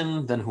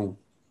Anton, then who?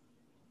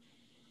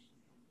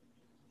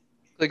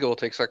 I think we'll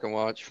take second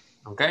watch.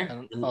 Okay.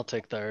 I'll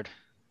take third.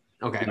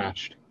 Okay.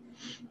 Matched.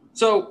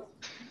 So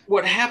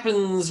what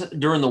happens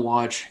during the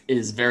watch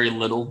is very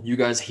little. You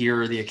guys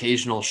hear the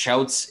occasional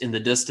shouts in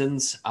the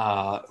distance.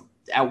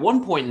 At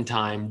one point in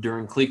time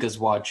during Klika's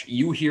watch,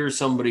 you hear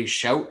somebody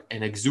shout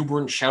an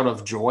exuberant shout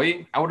of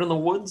joy out in the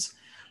woods.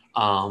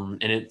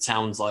 And it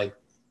sounds like,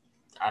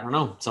 I don't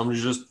know,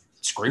 somebody's just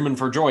screaming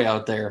for joy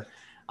out there.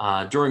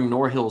 During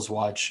Norhill's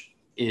watch,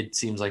 it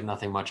seems like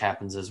nothing much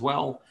happens as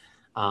well.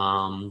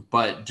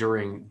 But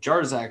during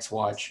Jarzak's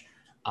watch,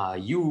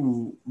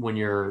 when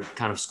you're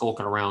kind of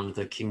skulking around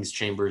the king's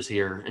chambers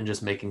here and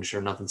just making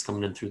sure nothing's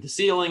coming in through the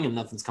ceiling and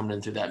nothing's coming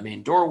in through that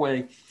main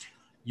doorway,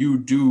 you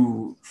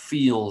do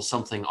feel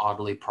something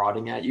oddly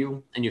prodding at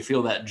you, and you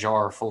feel that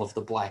jar full of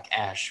the black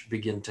ash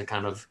begin to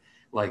kind of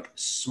like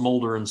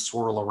smolder and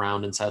swirl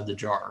around inside the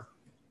jar.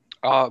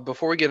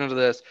 Before we get into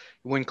this,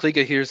 when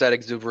Kliga hears that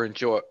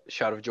exuberant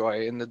shout of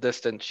joy in the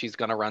distance, she's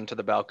gonna run to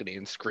the balcony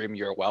and scream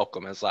 "You're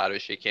welcome" as loud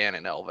as she can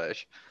in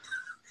Elvish.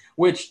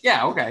 Which,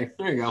 yeah, okay,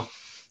 there you go.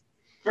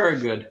 Very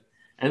good.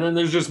 And then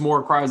there's just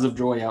more cries of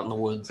joy out in the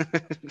woods.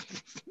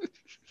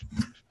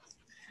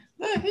 The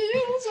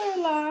hills are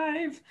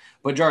alive.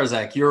 But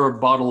Jarzak, your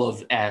bottle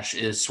of ash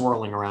is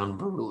swirling around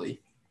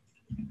brutally.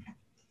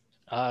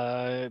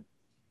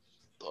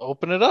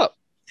 Open it up.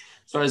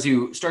 So as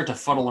you start to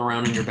fuddle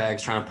around in your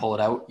bags trying to pull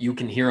it out, you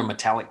can hear a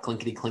metallic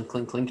clinkety clink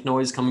clink clink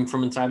noise coming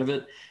from inside of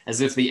it,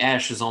 as if the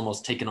ash is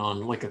almost taken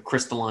on like a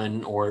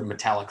crystalline or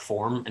metallic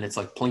form, and it's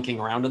like plinking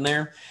around in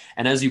there.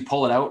 And as you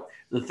pull it out,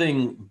 the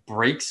thing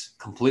breaks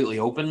completely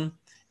open,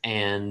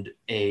 and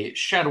a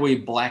shadowy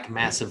black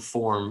massive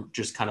form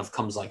just kind of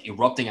comes like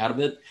erupting out of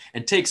it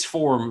and takes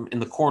form in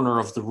the corner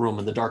of the room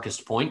in the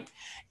darkest point,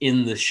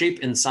 in the shape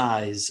and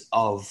size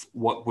of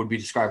what would be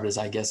described as,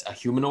 I guess, a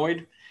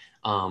humanoid.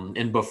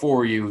 And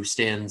before you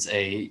stands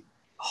a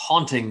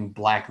haunting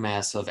black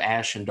mass of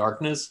ash and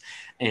darkness,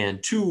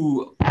 and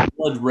two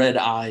blood red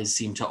eyes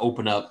seem to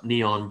open up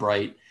neon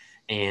bright,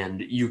 and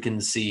you can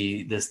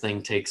see this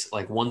thing takes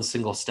like one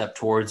single step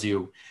towards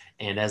you,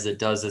 and as it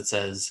does, it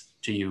says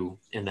to you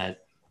in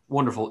that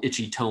wonderful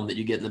itchy tone that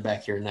you get in the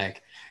back of your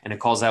neck, and it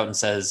calls out and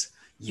says,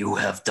 "You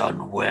have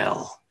done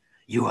well.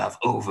 You have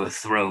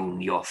overthrown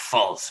your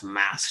false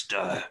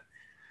master.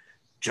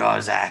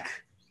 Jarzak,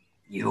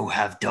 you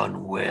have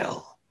done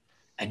well,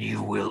 and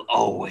you will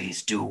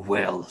always do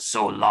well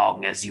so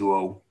long as you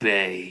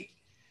obey.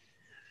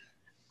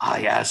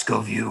 I ask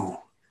of you,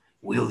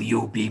 will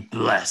you be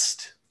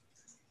blessed?"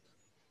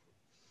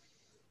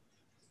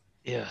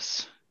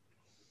 Yes.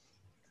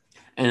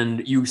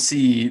 And you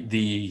see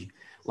the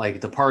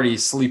party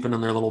sleeping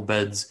in their little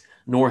beds.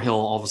 Norhill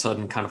all of a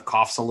sudden kind of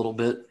coughs a little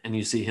bit, and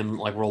you see him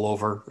like roll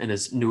over in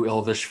his new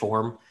elvish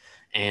form.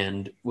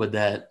 And with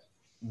that,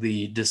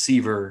 the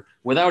deceiver,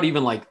 without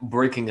even like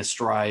breaking a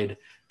stride,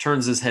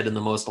 turns his head in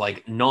the most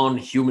like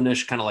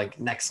non-humanish kind of like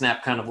neck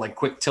snap kind of like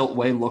quick tilt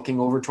way, looking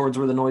over towards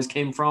where the noise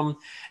came from,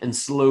 and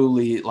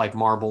slowly like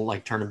marble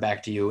like turn it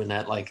back to you in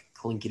that like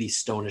clinkety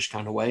stonish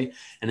kind of way.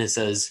 And it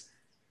says,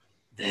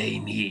 "They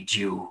need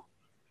you,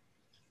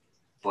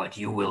 but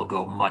you will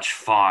go much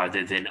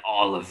farther than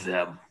all of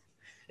them.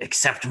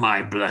 Accept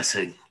my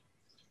blessing.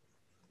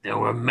 There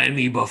were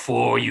many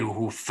before you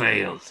who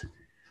failed,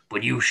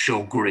 but you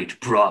show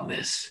great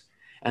promise."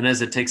 And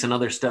as it takes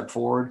another step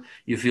forward,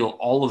 you feel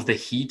all of the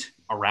heat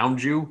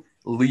around you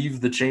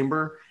leave the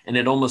chamber, and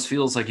it almost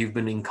feels like you've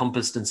been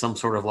encompassed in some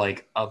sort of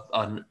like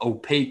an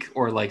opaque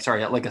or like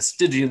a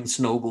Stygian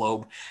snow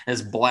globe,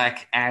 as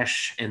black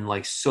ash and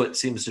like soot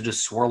seems to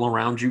just swirl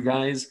around you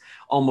guys,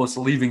 almost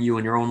leaving you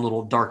in your own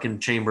little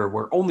darkened chamber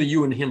where only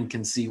you and him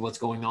can see what's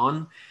going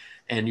on.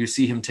 And you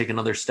see him take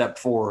another step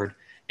forward,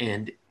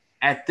 and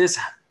at this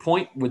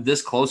point, with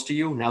this close to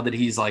you, now that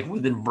he's like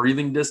within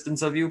breathing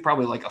distance of you,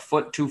 probably like a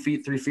foot, 2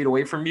 feet, 3 feet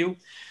away from you,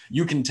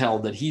 you can tell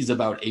that he's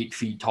about 8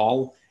 feet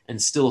tall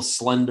and still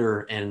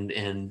slender.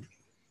 And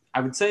I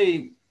would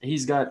say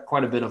he's got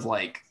quite a bit of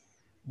like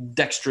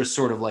dexterous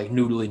sort of like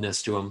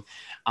noodliness to him.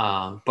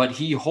 But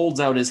he holds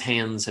out his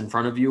hands in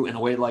front of you in a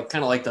way like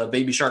kind of like the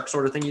baby shark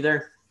sort of thingy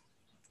there.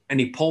 And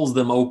he pulls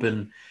them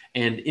open,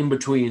 and in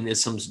between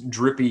is some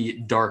drippy,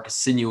 dark,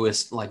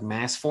 sinuous like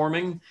mass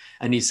forming.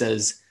 And he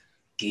says,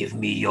 "Give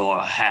me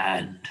your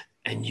hand,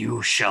 and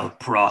you shall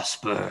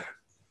prosper."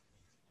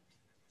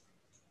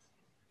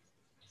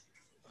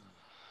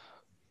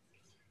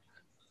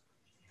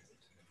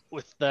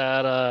 With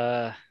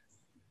that,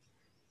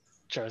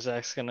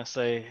 Jarzak's gonna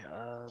say,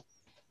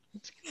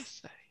 what's he gonna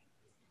say?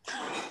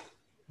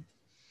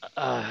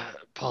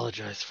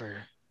 Apologize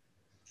for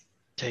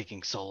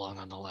taking so long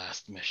on the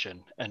last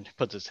mission, and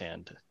puts his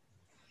hand.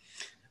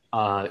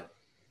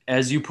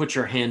 As you put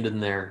your hand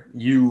in there,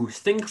 you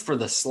think for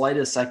the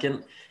slightest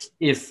second,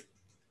 if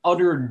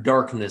utter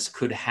darkness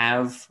could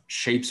have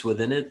shapes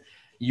within it,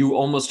 you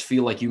almost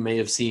feel like you may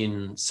have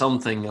seen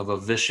something of a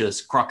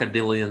vicious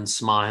crocodilian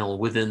smile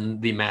within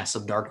the mass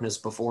of darkness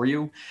before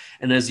you.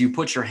 And as you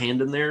put your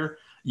hand in there,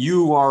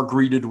 you are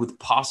greeted with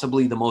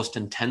possibly the most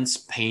intense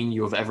pain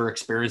you have ever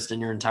experienced in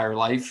your entire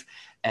life,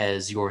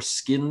 as your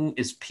skin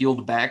is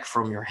peeled back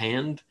from your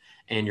hand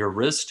and your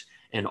wrist,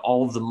 and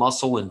all of the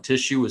muscle and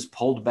tissue is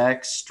pulled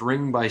back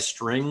string by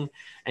string,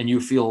 and you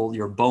feel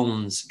your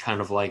bones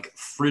kind of like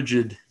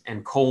frigid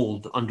and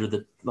cold under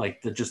the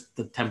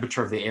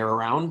temperature of the air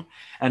around.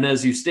 And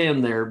as you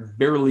stand there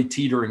barely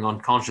teetering on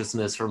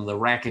consciousness from the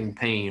racking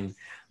pain,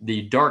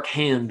 the dark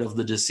hand of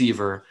the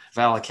deceiver,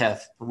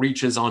 Valaketh,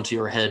 reaches onto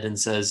your head and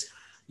says,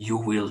 "You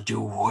will do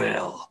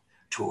well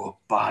to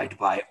abide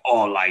by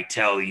all I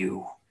tell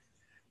you.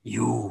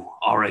 You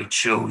are a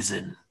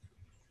chosen.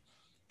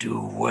 Do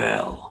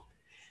well."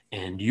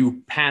 And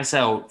you pass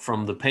out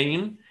from the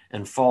pain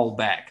and fall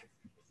back.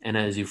 And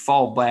as you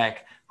fall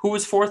back, who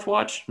is fourth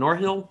watch?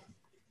 Norhill?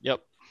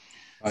 Yep.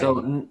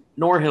 So,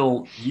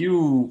 Norhill,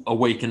 you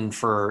awakened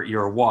for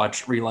your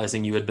watch,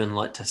 realizing you had been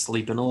let to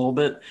sleep in a little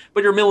bit,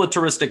 but your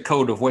militaristic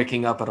code of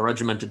waking up at a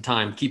regimented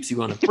time keeps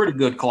you on a pretty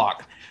good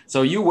clock.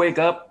 So you wake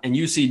up and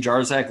you see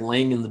Jarzak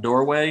laying in the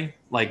doorway,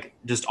 like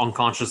just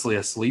unconsciously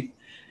asleep.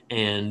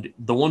 And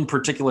the one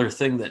particular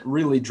thing that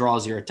really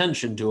draws your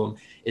attention to him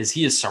is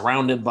he is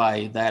surrounded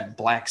by that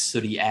black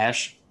sooty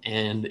ash.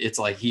 And it's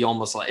like it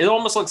almost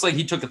looks like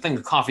he took a thing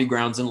of coffee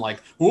grounds and like,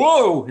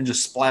 whoa, and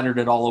just splattered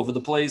it all over the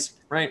place,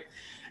 right?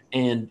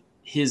 And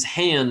his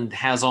hand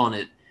has on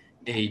it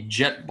a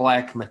jet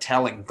black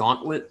metallic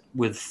gauntlet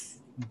with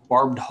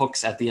barbed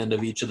hooks at the end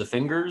of each of the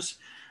fingers.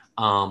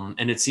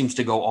 And it seems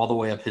to go all the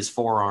way up his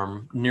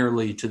forearm,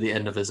 nearly to the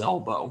end of his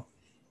elbow.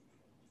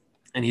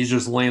 And he's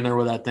just laying there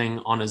with that thing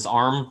on his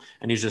arm,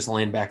 and he's just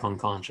laying back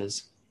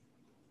unconscious.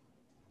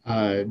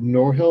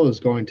 Norhill is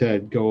going to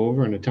go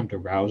over and attempt to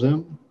rouse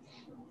him.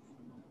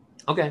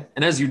 Okay.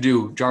 And as you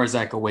do,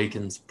 Jarzak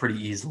awakens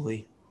pretty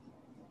easily.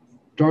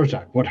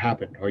 Jarzak, what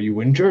happened? Are you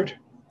injured?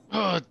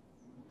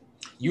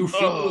 You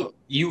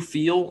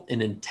feel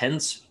an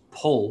intense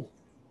pull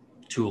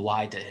to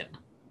lie to him.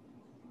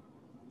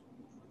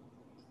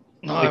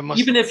 No, like,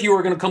 even if you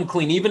were going to come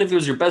clean, even if he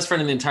was your best friend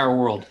in the entire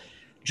world,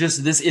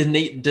 just this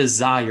innate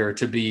desire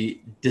to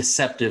be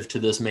deceptive to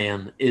this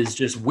man is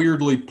just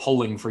weirdly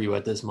pulling for you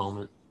at this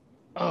moment.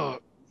 Oh,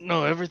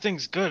 no,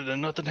 everything's good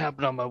and nothing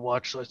happened on my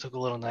watch, so I took a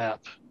little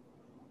nap.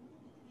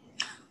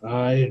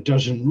 It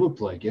doesn't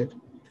look like it.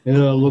 It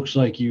looks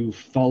like you've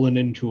fallen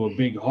into a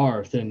big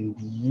hearth, and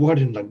what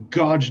in the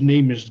God's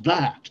name is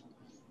that?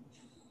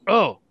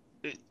 Oh,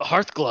 a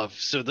hearth glove,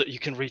 so that you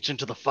can reach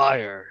into the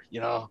fire,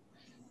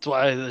 That's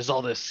why there's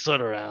all this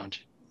soot around.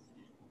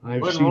 I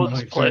was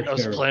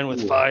playing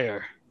with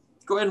fire.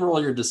 Go ahead and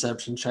roll your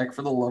deception check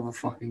for the love of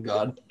fucking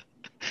God.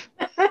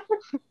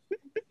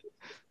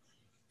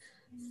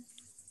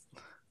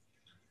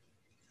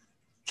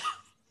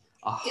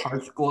 A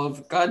hearth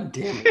glove? God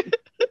damn it.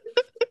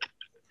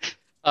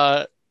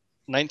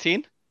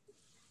 19?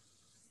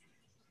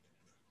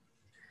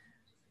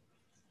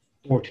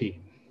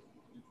 14.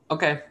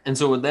 Okay, and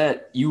so with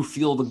that, you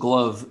feel the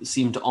glove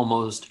seem to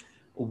almost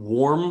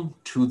warm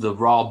to the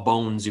raw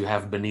bones you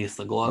have beneath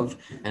the glove.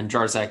 And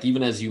Jarzak,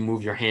 even as you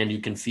move your hand, you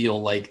can feel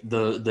like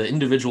the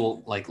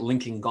individual like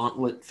linking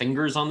gauntlet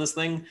fingers on this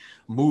thing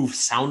move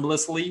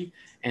soundlessly,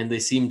 and they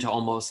seem to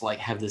almost like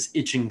have this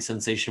itching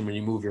sensation when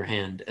you move your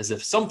hand, as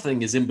if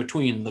something is in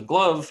between the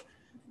glove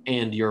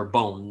and your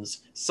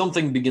bones.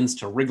 Something begins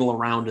to wriggle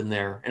around in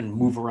there and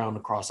move around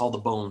across all the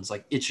bones,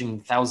 like itching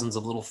thousands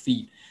of little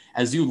feet.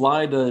 As you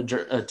lie to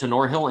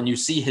Norhill and you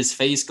see his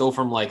face go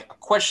from like a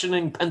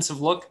questioning, pensive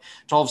look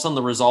to all of a sudden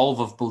the resolve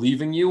of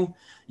believing you,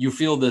 you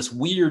feel this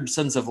weird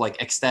sense of like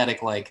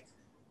ecstatic, like,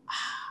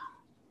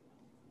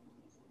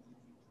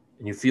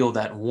 and you feel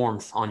that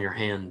warmth on your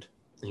hand,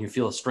 and you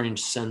feel a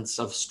strange sense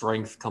of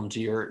strength come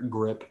to your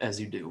grip as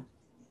you do.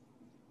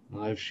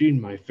 I've seen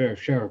my fair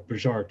share of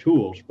bizarre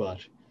tools, but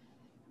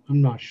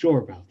I'm not sure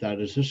about that.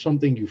 Is this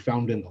something you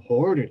found in the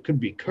Horde? It could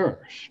be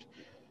cursed.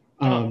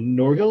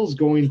 Norhill's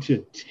going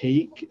to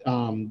take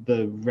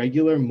the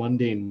regular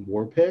mundane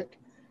war pick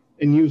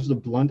and use the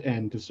blunt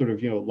end to sort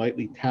of,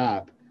 lightly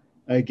tap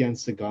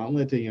against the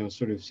gauntlet to,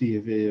 sort of see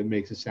if it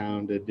makes a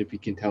sound and if you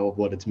can tell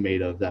what it's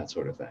made of, that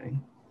sort of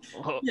thing.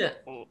 Yeah.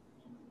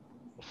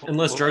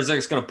 Unless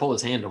Jarzak's going to pull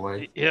his hand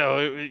away. Yeah,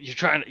 you're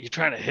trying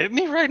to hit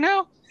me right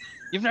now?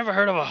 You've never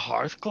heard of a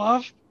hearth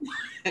glove?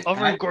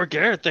 Over in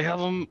Gorgaret, they have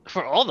them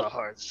for all the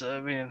hearths. I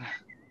mean...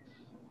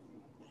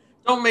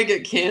 Don't make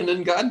it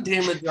canon. God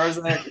damn it,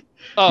 Jarzak.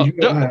 Oh,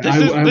 no,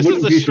 this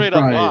is a straight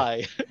up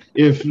lie.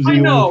 If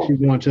they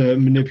want to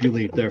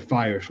manipulate their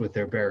fires with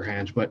their bare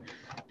hands, but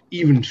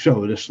even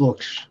so, this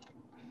looks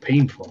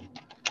painful.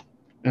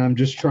 And I'm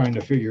just trying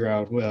to figure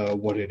out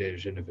what it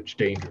is and if it's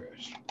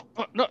dangerous.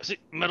 Oh, no, see,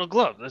 metal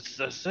glove.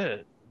 That's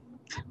it.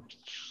 I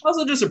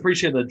also just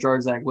appreciate that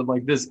Jarzak with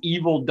like this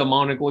evil,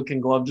 demonic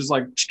looking glove, just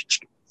like,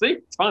 see,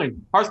 it's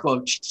fine. Hearth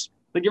glove.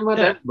 They give them out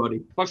to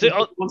everybody. See,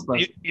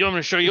 you want me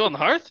to show you on the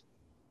hearth?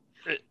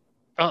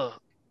 I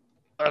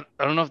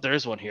don't know if there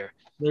is one here.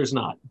 There's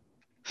not.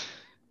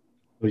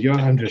 Well,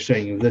 I'm just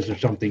saying, if this is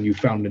something you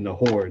found in the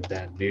Horde,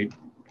 then it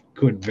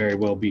could very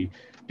well be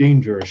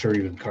dangerous or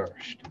even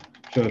cursed.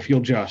 So if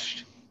you'll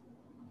just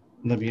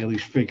let me at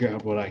least figure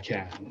out what I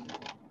can.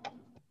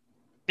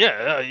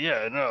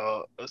 Yeah,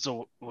 no.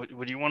 So what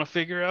do you want to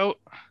figure out?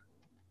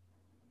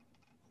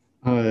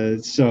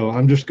 So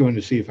I'm just going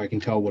to see if I can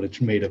tell what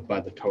it's made of by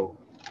the toe.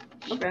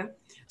 Okay.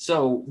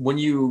 So when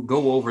you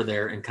go over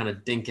there and kind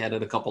of dink at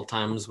it a couple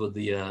times with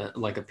the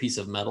like a piece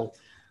of metal,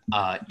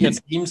 it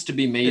seems to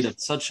be made of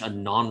such a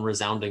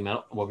non-resounding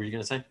metal. What were you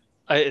going to say?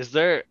 Is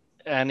there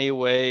any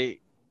way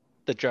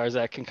that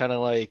Jarzak can kind of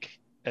like,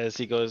 as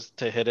he goes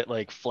to hit it,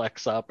 like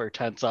flex up or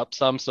tense up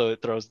some so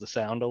it throws the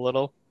sound a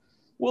little?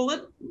 Well,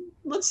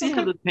 let's see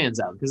how this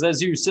pans out. Because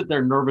as you sit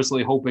there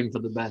nervously hoping for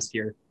the best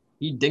here,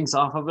 he dinks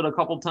off of it a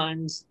couple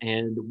times.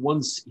 And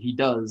once he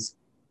does,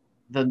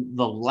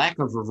 the lack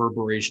of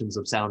reverberations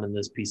of sound in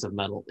this piece of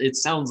metal. It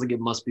sounds like it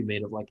must be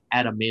made of like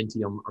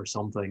adamantium or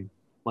something,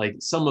 like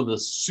some of the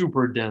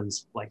super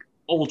dense, like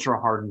ultra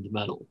hardened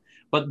metal.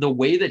 But the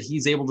way that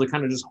he's able to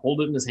kind of just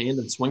hold it in his hand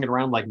and swing it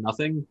around like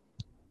nothing,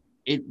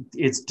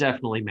 it's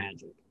definitely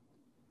magic.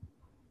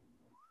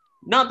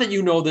 Not that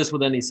you know this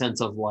with any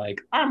sense of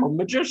like, I'm a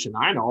magician,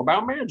 I know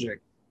about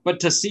magic. But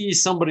to see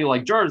somebody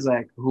like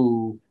Jarzak,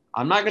 who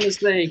I'm not going to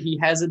say he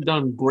hasn't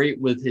done great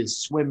with his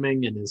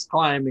swimming and his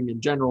climbing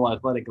and general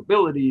athletic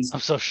abilities. I'm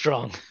so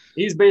strong.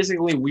 He's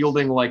basically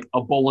wielding like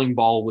a bowling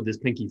ball with his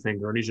pinky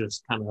finger, and he's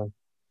just kind of,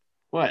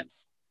 what?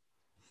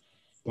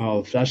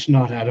 Well, if that's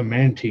not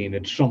adamantine,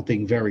 it's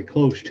something very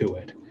close to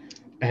it.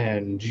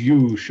 And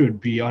you should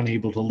be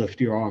unable to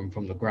lift your arm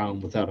from the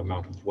ground with that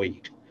amount of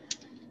weight.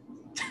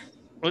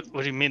 What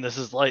do you mean? This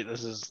is light.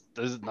 This is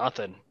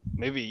nothing.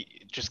 Maybe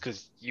just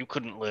because you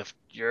couldn't lift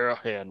your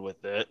hand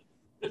with it.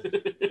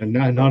 And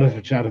not if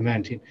it's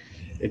adamantine.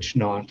 It's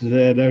not.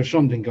 There's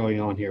something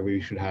going on here where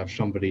you should have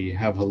somebody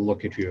have a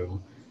look at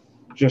you.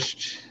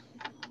 Just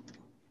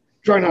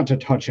try not to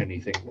touch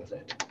anything with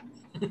it.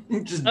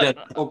 Just dead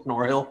poke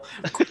Norhill.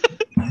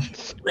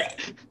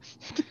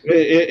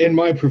 In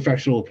my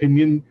professional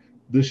opinion,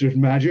 this is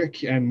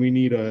magic, and we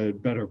need a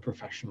better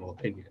professional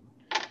opinion.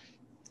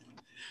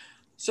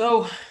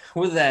 So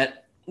with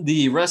that,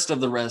 the rest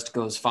of the rest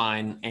goes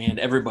fine, and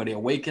everybody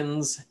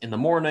awakens in the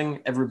morning.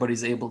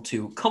 Everybody's able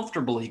to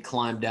comfortably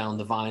climb down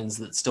the vines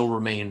that still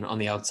remain on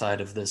the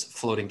outside of this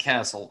floating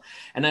castle.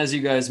 And as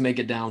you guys make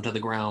it down to the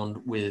ground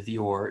with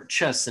your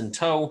chests in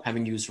tow,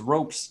 having used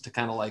ropes to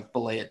kind of like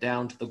belay it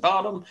down to the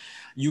bottom,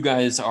 you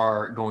guys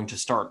are going to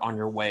start on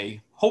your way,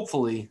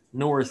 hopefully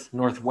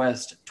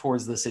northwest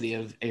towards the city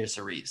of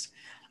Aesaris.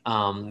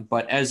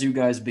 But as you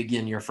guys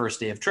begin your first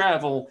day of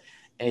travel,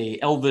 a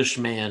elvish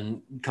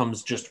man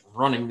comes just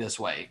running this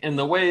way in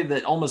the way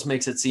that almost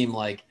makes it seem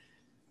like,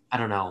 I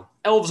don't know,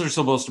 elves are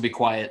supposed to be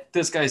quiet.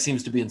 This guy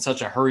seems to be in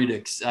such a hurried,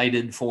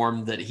 excited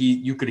form that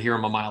you could hear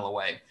him a mile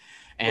away.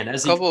 And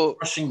as he's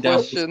rushing down,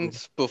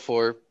 questions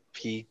before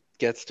he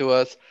gets to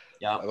us.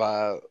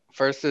 Yeah.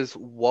 First is,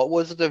 what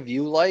was the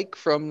view like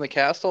from the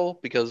castle?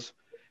 Because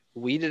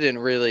we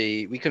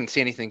couldn't see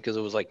anything because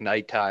it was like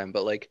nighttime,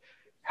 but like,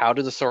 how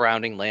do the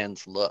surrounding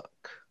lands look?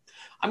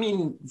 I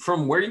mean,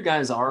 from where you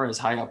guys are, as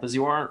high up as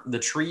you are, the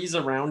trees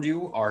around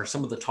you are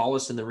some of the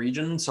tallest in the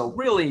region. So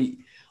really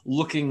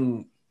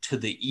looking to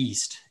the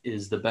east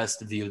is the best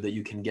view that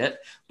you can get.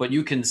 But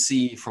you can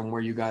see from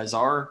where you guys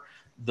are,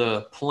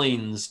 the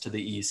plains to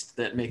the east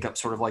that make up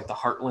sort of like the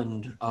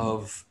heartland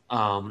of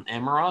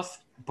Amaroth.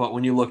 But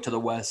when you look to the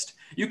west,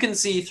 you can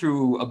see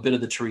through a bit of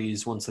the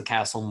trees once the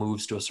castle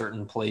moves to a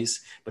certain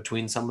place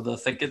between some of the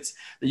thickets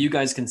that you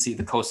guys can see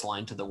the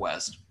coastline to the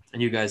west.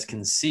 And you guys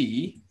can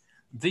see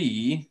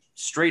the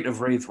Strait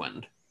of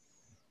Wraithwind.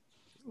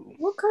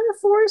 What kind of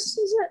forest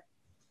is it?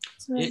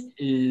 It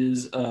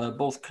is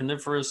both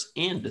coniferous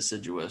and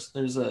deciduous.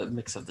 There's a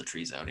mix of the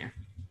trees out here.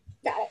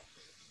 Got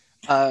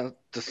it.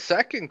 The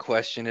second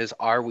question is,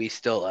 are we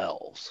still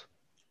elves?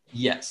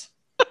 Yes.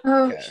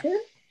 Oh, Okay. sure.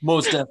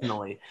 Most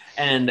definitely.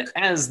 And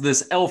as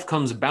this elf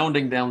comes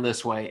bounding down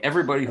this way,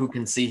 everybody who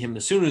can see him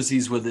as soon as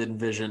he's within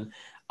vision,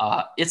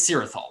 it's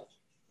Sirathal.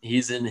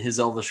 He's in his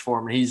elvish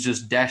form, and he's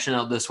just dashing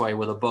out this way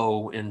with a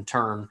bow in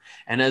turn.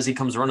 And as he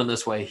comes running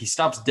this way, he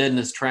stops dead in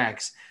his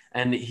tracks,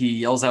 and he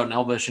yells out in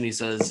elvish, and he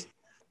says,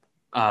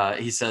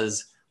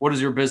 "What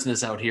is your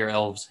business out here,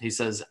 elves?" He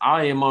says,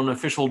 "I am on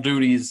official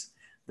duties.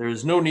 There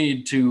is no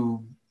need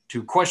to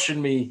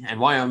question me and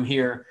why I'm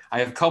here. I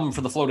have come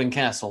for the floating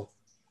castle."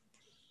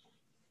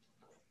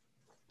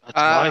 That's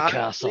my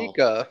castle.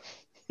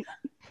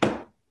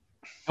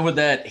 And with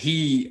that,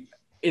 he,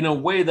 in a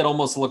way that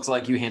almost looks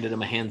like you handed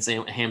him a ham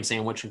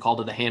sandwich and called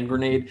it a hand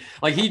grenade.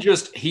 Like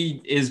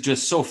he is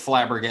just so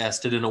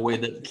flabbergasted in a way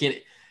that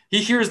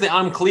he hears the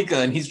I'm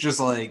Klika and he's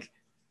just like,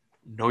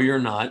 "No, you're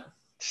not."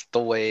 It's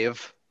the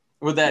wave.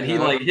 With that, he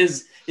like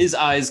his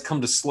eyes come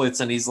to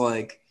slits and he's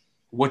like,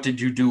 "What did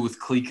you do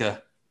with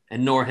Klika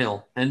and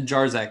Norhill and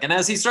Jarzak?" And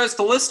as he starts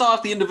to list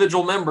off the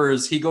individual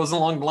members, he goes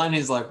along the line.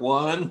 He's like,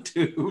 1,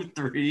 2,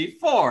 3,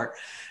 4.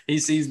 He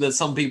sees that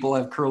some people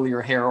have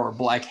curlier hair or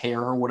black hair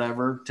or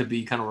whatever to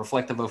be kind of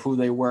reflective of who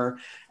they were.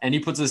 And he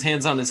puts his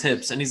hands on his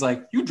hips and he's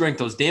like, "You drank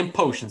those damn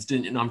potions,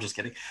 didn't you?" No, I'm just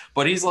kidding.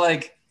 But he's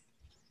like,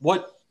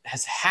 "What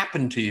has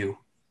happened to you?"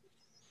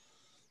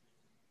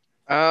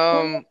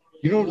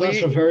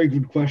 That's a very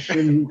good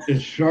question.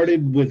 It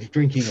started with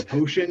drinking a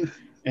potion,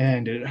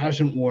 and it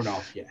hasn't worn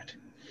off yet.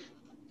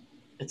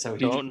 And so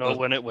he Don't know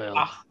when it will.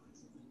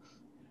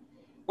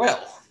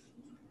 Well,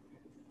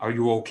 are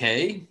you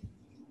okay?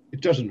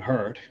 It doesn't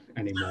hurt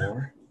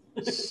anymore.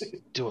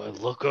 Do I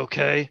look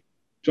okay?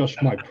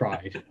 Just my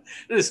pride.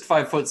 This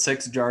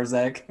 5'6"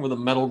 Jarzak with a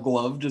metal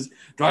glove. Just,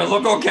 do I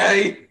look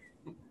okay?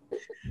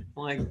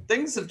 Like,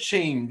 things have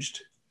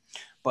changed.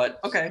 But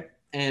okay.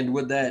 And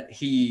with that,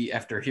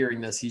 after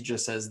hearing this, he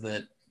just says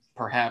that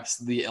perhaps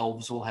the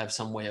elves will have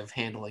some way of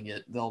handling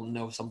it. They'll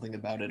know something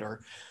about it,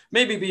 or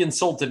maybe be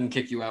insulted and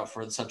kick you out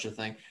for such a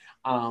thing.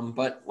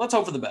 But let's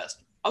hope for the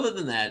best. Other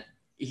than that,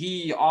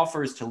 he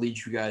offers to lead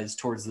you guys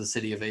towards the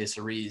city of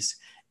Aesares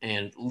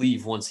and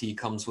leave once he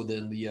comes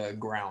within the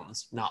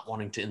grounds, not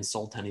wanting to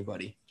insult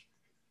anybody.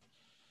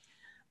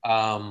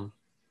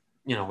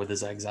 With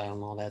his exile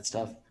and all that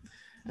stuff.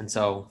 And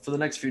so for the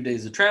next few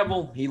days of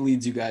travel, he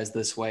leads you guys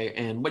this way.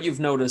 And what you've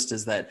noticed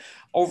is that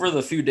over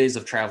the few days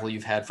of travel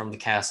you've had from the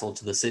castle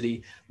to the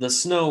city, the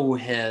snow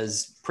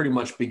has pretty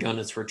much begun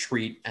its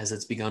retreat as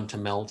it's begun to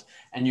melt.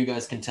 And you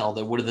guys can tell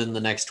that within the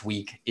next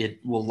week,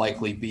 it will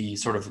likely be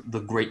sort of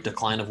the great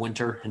decline of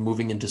winter and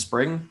moving into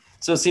spring.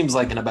 So it seems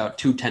like in about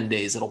 10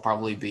 days, it'll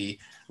probably be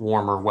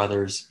warmer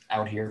weathers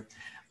out here.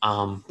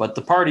 But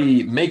the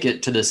party make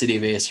it to the city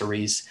of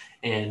Aesares,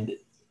 and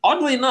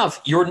oddly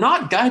enough, you're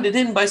not guided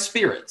in by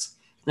spirits.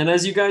 And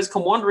as you guys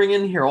come wandering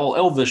in here all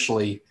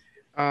elvishly...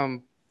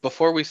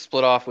 Before we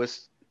split off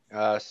with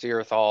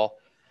Sirathal,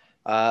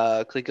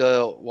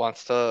 Klika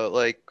wants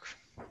to,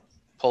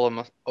 pull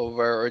him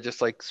over or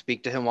just,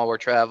 speak to him while we're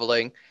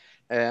traveling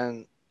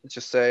and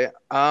just say,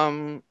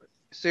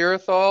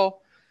 Sirathal,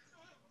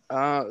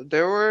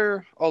 there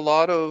were a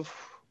lot of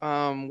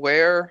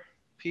were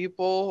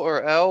people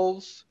or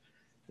elves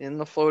in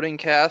the floating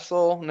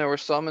castle, and there were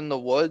some in the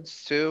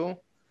woods, too.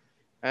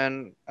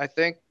 And I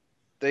think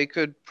they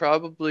could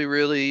probably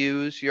really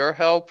use your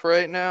help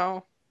right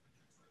now.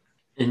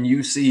 And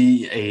you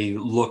see a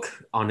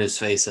look on his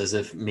face as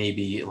if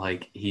maybe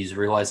he's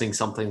realizing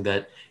something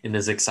that in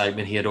his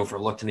excitement he had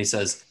overlooked. And he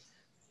says,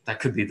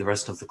 that could be the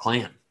rest of the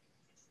clan.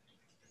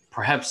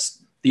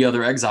 Perhaps the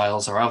other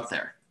exiles are out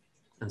there.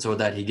 And so with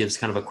that, he gives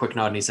kind of a quick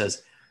nod and he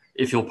says,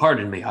 if you'll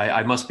pardon me,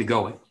 I must be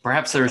going.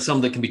 Perhaps there are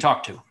some that can be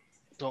talked to.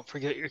 Don't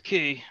forget your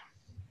key.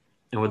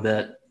 And with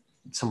that,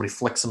 somebody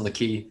flicks him the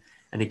key.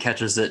 And he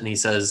catches it and he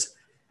says,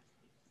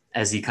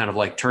 as he kind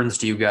of turns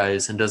to you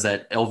guys and does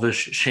that elvish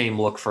shame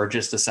look for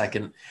just a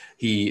second,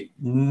 he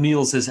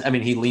leans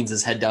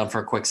his head down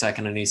for a quick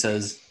second and he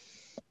says,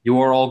 you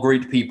are all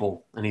great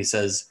people. And he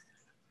says,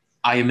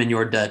 I am in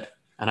your debt.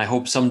 And I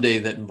hope someday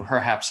that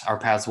perhaps our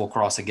paths will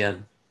cross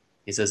again.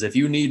 He says, if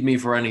you need me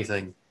for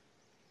anything,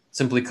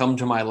 simply come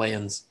to my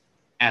lands,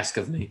 ask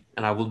of me,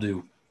 and I will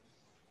do.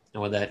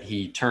 And with that,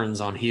 he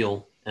turns on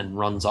heel and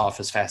runs off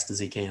as fast as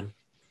he can.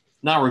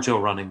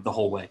 Naruto running the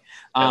whole way.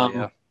 Hell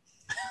yeah.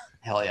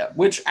 Hell yeah.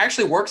 Which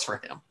actually works for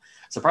him,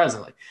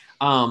 surprisingly.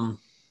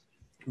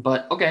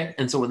 But okay.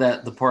 And so with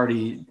that, the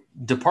party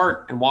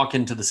depart and walk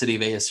into the city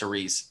of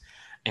Aesares.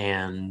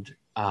 And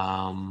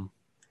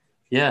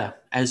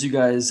as you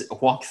guys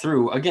walk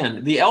through,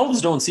 again, the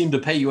elves don't seem to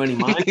pay you any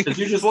mind because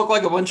you just look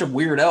like a bunch of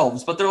weird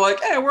elves. But they're like,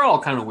 hey, we're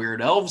all kind of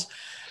weird elves.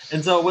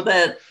 And so with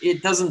that,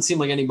 it doesn't seem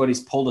like anybody's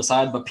pulled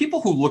aside. But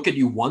people who look at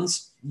you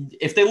once,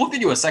 if they look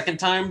at you a second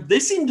time, they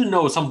seem to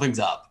know something's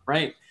up,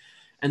 right?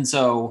 And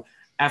so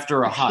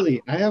after I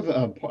have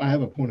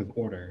a point of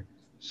order.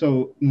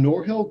 So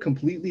Norhill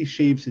completely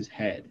shaves his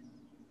head,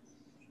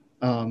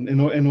 in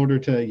order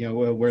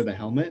to wear the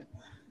helmet.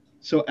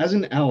 So as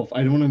an elf,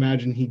 I don't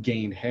imagine he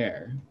gained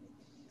hair.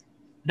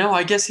 No,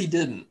 I guess he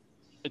didn't.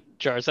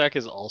 Jarzak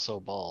is also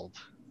bald.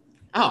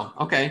 Oh,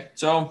 okay.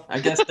 So I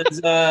guess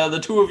there's the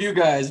two of you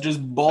guys, just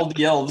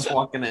baldy elves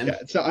walking in. Yeah,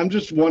 so I'm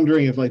just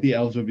wondering if the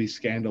elves would be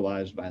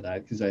scandalized by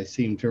that, because I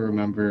seem to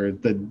remember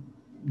the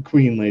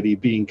queen lady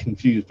being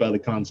confused by the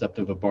concept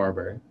of a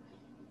barber.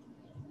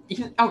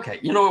 Okay,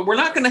 we're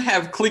not going to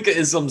have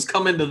Klika-isms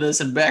come into this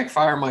and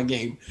backfire my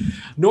game.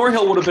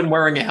 Norhill would have been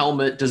wearing a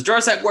helmet. Does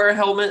Jarzak wear a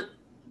helmet?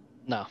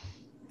 No.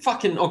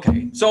 Fucking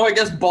okay. So I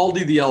guess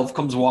Baldy the elf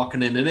comes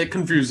walking in and it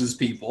confuses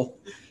people.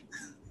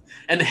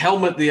 And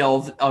Helmet the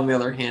elf, on the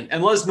other hand,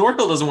 unless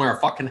Norhill doesn't wear a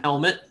fucking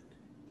helmet.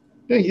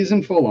 Yeah, he's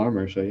in full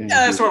armor, so yeah.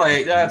 Yeah, that's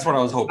what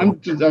I was hoping.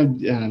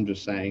 I'm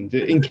just saying,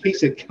 in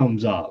case it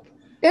comes up.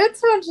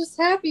 Anton's just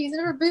happy. He's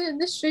never been in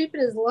this shape in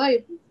his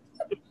life.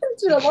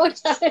 It's been a long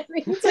time.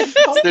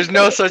 There's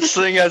no such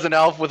thing as an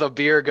elf with a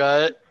beer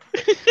gut.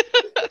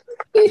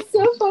 He's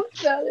so pumped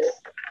about it.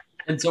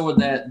 And so with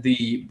that,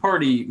 the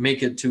party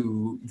make it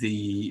to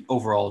the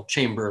overall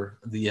chamber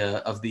of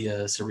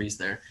the Ceres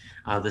there,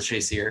 the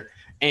Chassier.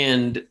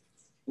 And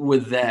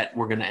with that,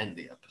 we're going to end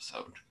the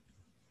episode.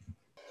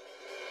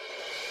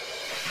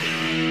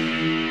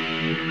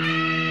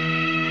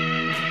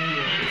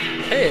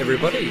 Hey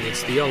everybody,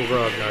 it's the Young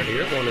Grognard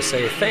here. I want to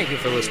say thank you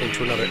for listening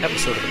to another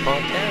episode of the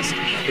podcast.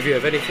 If you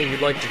have anything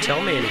you'd like to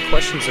tell me, any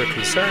questions or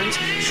concerns,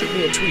 shoot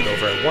me a tweet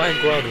over at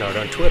YGrognard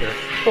on Twitter,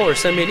 or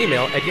send me an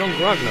email at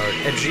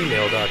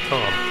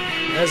younggrognard@gmail.com.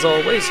 As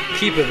always,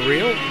 keep it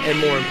real, and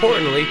more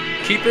importantly,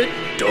 keep it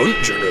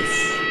dungeness.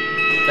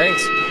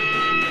 Thanks.